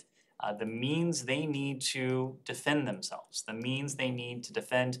with the means they need to defend themselves, the means they need to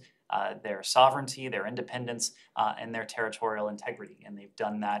defend their sovereignty, their independence, and their territorial integrity. And they've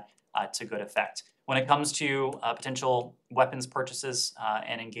done that to good effect. When it comes to potential weapons purchases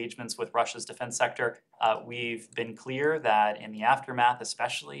and engagements with Russia's defense sector, we've been clear that in the aftermath,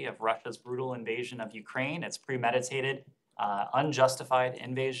 especially of Russia's brutal invasion of Ukraine, its premeditated, unjustified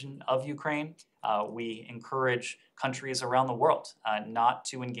invasion of Ukraine, we encourage countries around the world not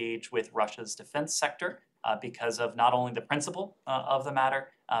to engage with Russia's defense sector because of not only the principle of the matter,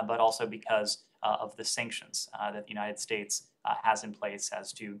 but also because of the sanctions that the United States has in place,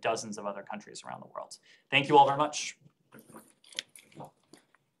 as do dozens of other countries around the world. Thank you all very much.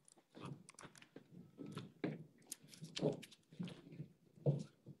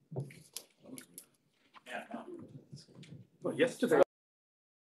 Well, yesterday